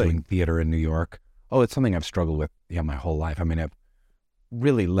career, doing theater in New York. Oh, it's something I've struggled with my whole life. I mean, I've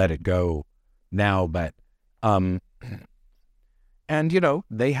really let it go now, but, and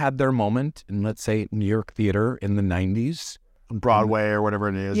they had their moment in, let's say, New York theater in the 90s. Broadway or whatever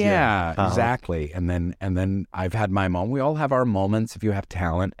it is. Yeah, exactly. And then I've had my moment. We all have our moments if you have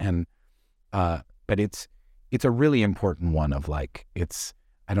talent, and, but it's a really important one of like,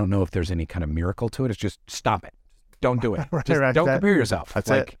 I don't know if there's any kind of miracle to it. It's just stop it. Don't do it. Just don't compare yourself. That's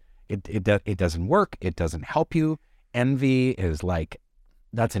like, it doesn't work. It doesn't help you. Envy is like,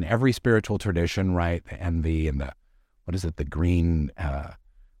 that's in every spiritual tradition, right? The envy and the green,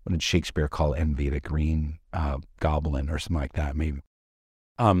 what did Shakespeare call envy? The green goblin or something like that, maybe.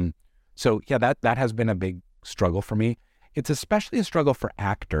 So yeah, that has been a big struggle for me. It's especially a struggle for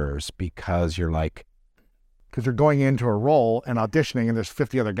actors because you're going into a role and auditioning and there's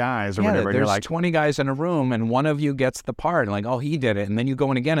 50 other guys or whatever. There's and you're like 20 guys in a room and one of you gets the part and like, oh, he did it. And then you go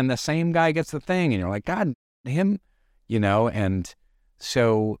in again and the same guy gets the thing and you're like, God, him, and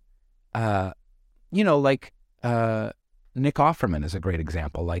so, Nick Offerman is a great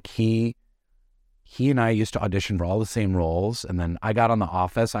example. Like he and I used to audition for all the same roles. And then I got on The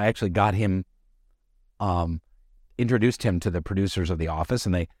Office. I actually got him, introduced him to the producers of The Office,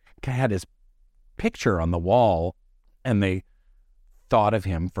 and they had his picture on the wall and they thought of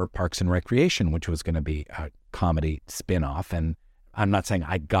him for Parks and Recreation, which was going to be a comedy spinoff. And I'm not saying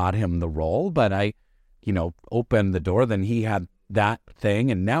I got him the role, but I, opened the door. Then he had that thing.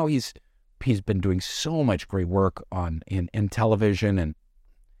 And now he's been doing so much great work in television and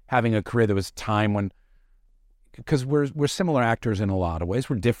having a career. There was time when, because we're similar actors in a lot of ways.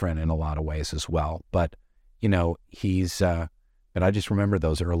 We're different in a lot of ways as well. But, but I just remember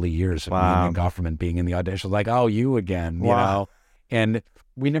those early years of me and Nick Offerman being in the audition, like, oh, you again, and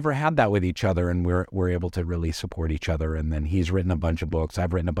we never had that with each other, and we're able to really support each other. And then he's written a bunch of books.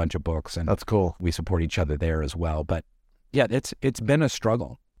 I've written a bunch of books, and that's cool. We support each other there as well. But yeah, it's been a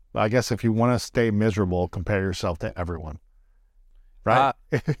struggle. I guess if you want to stay miserable, compare yourself to everyone, right?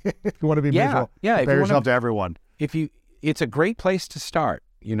 If you want to be miserable, compare yourself to everyone. It's a great place to start.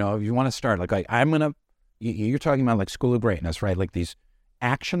 If you want to start, like I'm going to you're talking about like School of Greatness, right? Like these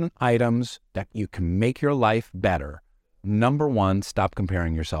action items that you can make your life better. Number one, stop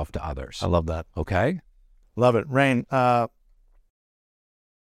comparing yourself to others. I love that. Okay? Love it. Rainn,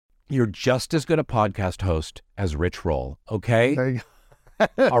 You're just as good a podcast host as Rich Roll, okay? there you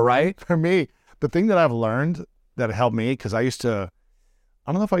All right? For me, the thing that I've learned that helped me, because I don't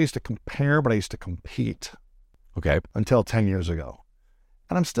know if I used to compare, but I used to compete Okay. until 10 years ago.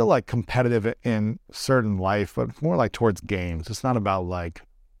 And I'm still like competitive in certain life, but more like towards games. It's not about like,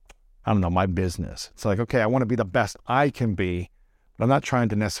 I don't know, my business. It's like, okay, I want to be the best I can be, but I'm not trying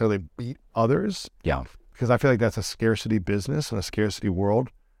to necessarily beat others. Yeah. Because I feel like that's a scarcity business and a scarcity world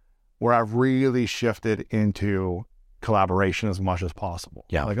where I've really shifted into collaboration as much as possible.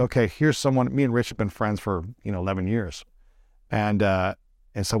 Yeah. Like, okay, here's someone, me and Rich have been friends for, 11 years. And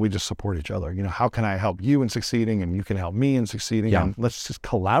so we just support each other. How can I help you in succeeding and you can help me in succeeding? Yeah. And let's just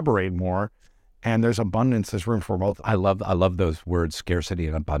collaborate more. And there's abundance, there's room for both. I love those words, scarcity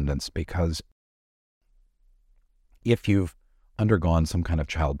and abundance, because if you've undergone some kind of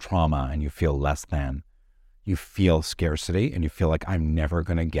child trauma and you feel less than, you feel scarcity and you feel like I'm never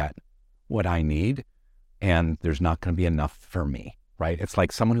going to get what I need and there's not going to be enough for me, right? It's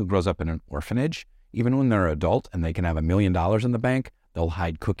like someone who grows up in an orphanage, even when they're an adult and they can have $1 million in the bank, they'll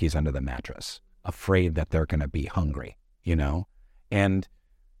hide cookies under the mattress, afraid that they're going to be hungry, and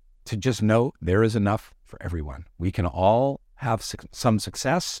to just know there is enough for everyone. We can all have some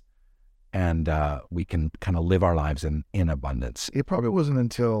success and we can kind of live our lives in abundance. It probably wasn't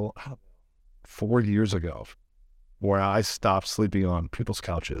until 4 years ago where I stopped sleeping on people's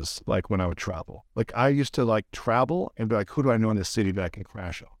couches, like when I would travel. Like I used to like travel and be like, who do I know in this city that I can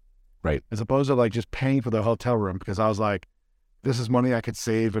crash on? Right. As opposed to like just paying for the hotel room, because I was like, this is money I could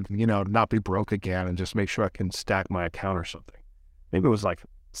save and, not be broke again and just make sure I can stack my account or something. Maybe it was like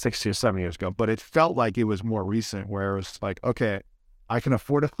 6 or 7 years ago, but it felt like it was more recent where it was like, okay, I can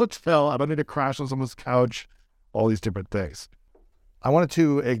afford a hotel. I don't need to crash on someone's couch, all these different things. I wanted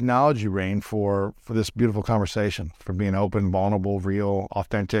to acknowledge you, Rainn, for this beautiful conversation, for being open, vulnerable, real,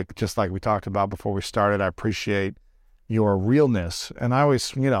 authentic, just like we talked about before we started. I appreciate your realness. And I always,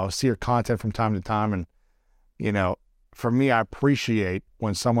 see your content from time to time. And, for me, I appreciate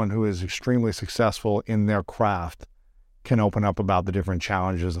when someone who is extremely successful in their craft can open up about the different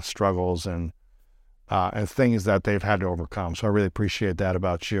challenges and struggles and things that they've had to overcome. So I really appreciate that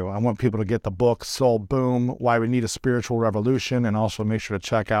about you. I want people to get the book, Soul Boom, Why We Need a Spiritual Revolution, and also make sure to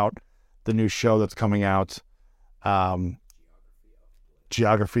check out the new show that's coming out,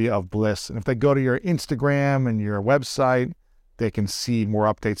 Geography of Bliss. And if they go to your Instagram and your website, they can see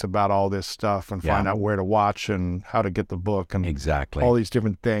more updates about all this stuff and find out where to watch and how to get the book and exactly all these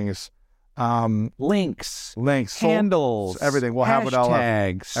different things. Links, handles, everything. We'll have it all up.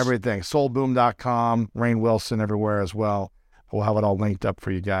 Hashtags. Everything. Soulboom.com, Rainn Wilson everywhere as well. We'll have it all linked up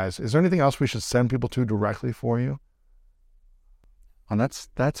for you guys. Is there anything else we should send people to directly for you? And that's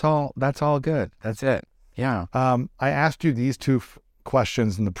all good. That's it. Yeah. I asked you these two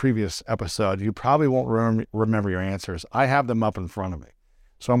questions in the previous episode. You probably won't remember your answers. I have them up in front of me,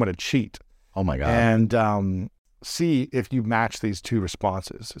 so I'm going to cheat. Oh my God. And see if you match these two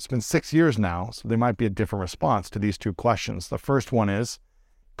responses. It's been 6 years now, so there might be a different response to these two questions. The first one is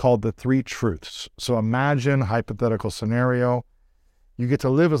called the 3 truths. So imagine a hypothetical scenario. You get to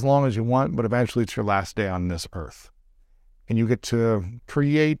live as long as you want, but eventually it's your last day on this earth. And you get to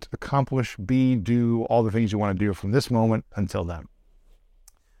create, accomplish, be, do all the things you want to do from this moment until then.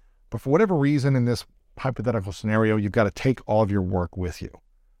 But for whatever reason in this hypothetical scenario, you've got to take all of your work with you.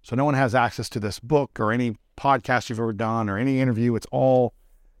 So no one has access to this book or any podcast you've ever done or any interview. It's all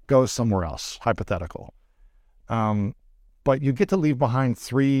goes somewhere else, hypothetical. But you get to leave behind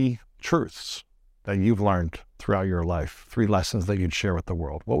 3 truths that you've learned throughout your life, 3 lessons that you'd share with the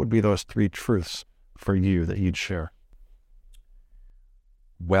world. What would be those 3 truths for you that you'd share?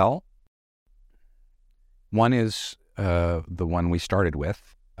 Well, one is the one we started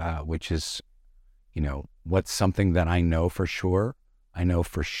with, which is, what's something that I know for sure? I know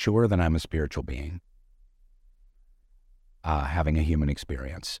for sure that I'm a spiritual being, having a human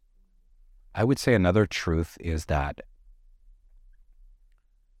experience. I would say another truth is that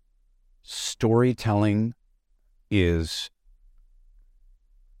storytelling is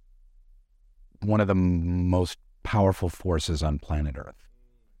one of the most powerful forces on planet Earth.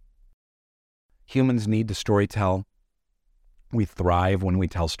 Humans need to storytell. We thrive when we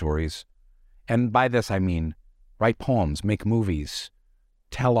tell stories. And by this, I mean, write poems, make movies,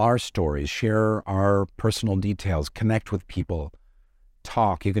 tell our stories, share our personal details, connect with people,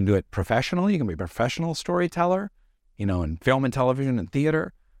 talk. You can do it professionally. You can be a professional storyteller, in film and television and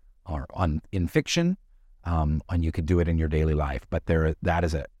theater or in fiction. and you could do it in your daily life. But that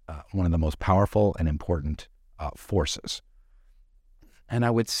is one of the most powerful and important forces. And I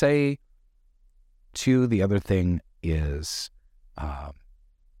would say, too, the other thing is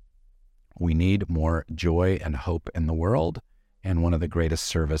we need more joy and hope in the world. And one of the greatest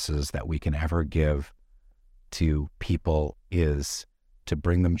services that we can ever give to people is to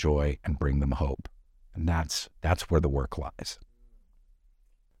bring them joy and bring them hope. And that's where the work lies.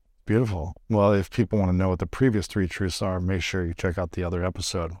 Beautiful. Well, if people want to know what the previous 3 truths are, make sure you check out the other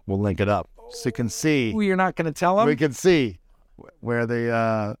episode. We'll link it up so you can see. You're not going to tell them? We can see where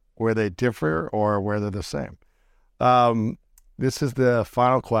they differ or where they're the same. This is the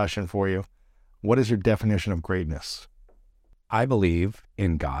final question for you. What is your definition of greatness? I believe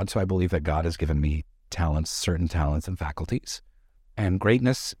in God, so I believe that God has given me talents, certain talents and faculties. And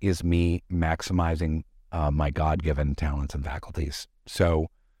greatness is me maximizing my God-given talents and faculties. So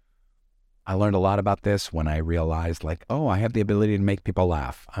I learned a lot about this when I realized, I have the ability to make people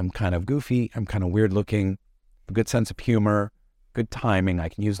laugh. I'm kind of goofy. I'm kind of weird looking, a good sense of humor, good timing. I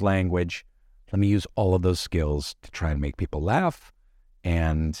can use language. Let me use all of those skills to try and make people laugh.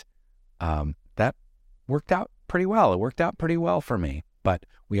 And that worked out pretty well. It worked out pretty well for me. But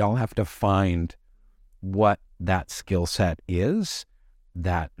we all have to find what that skill set is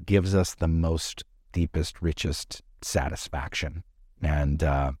that gives us the most deepest, richest satisfaction and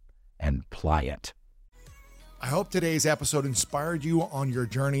apply it. I hope today's episode inspired you on your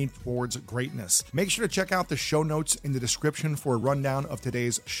journey towards greatness. Make sure to check out the show notes in the description for a rundown of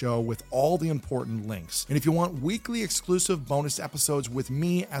today's show with all the important links. And if you want weekly exclusive bonus episodes with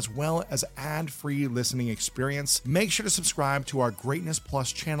me as well as ad-free listening experience, make sure to subscribe to our Greatness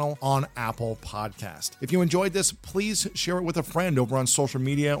Plus channel on Apple Podcast. If you enjoyed this, please share it with a friend over on social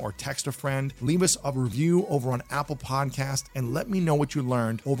media or text a friend. Leave us a review over on Apple Podcast and let me know what you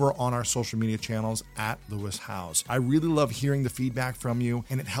learned over on our social media channels at Lewis House. I really love hearing the feedback from you,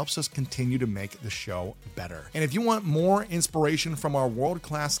 and it helps us continue to make the show better. And if you want more inspiration from our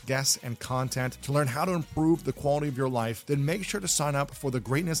world-class guests and content to learn how to improve the quality of your life, then make sure to sign up for the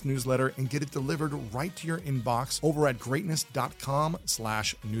Greatness newsletter and get it delivered right to your inbox over at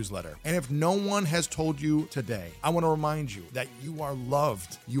greatness.com/newsletter. And if no one has told you today, I want to remind you that you are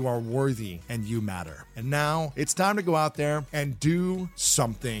loved, you are worthy, and you matter. And now it's time to go out there and do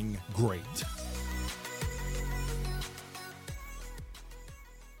something great.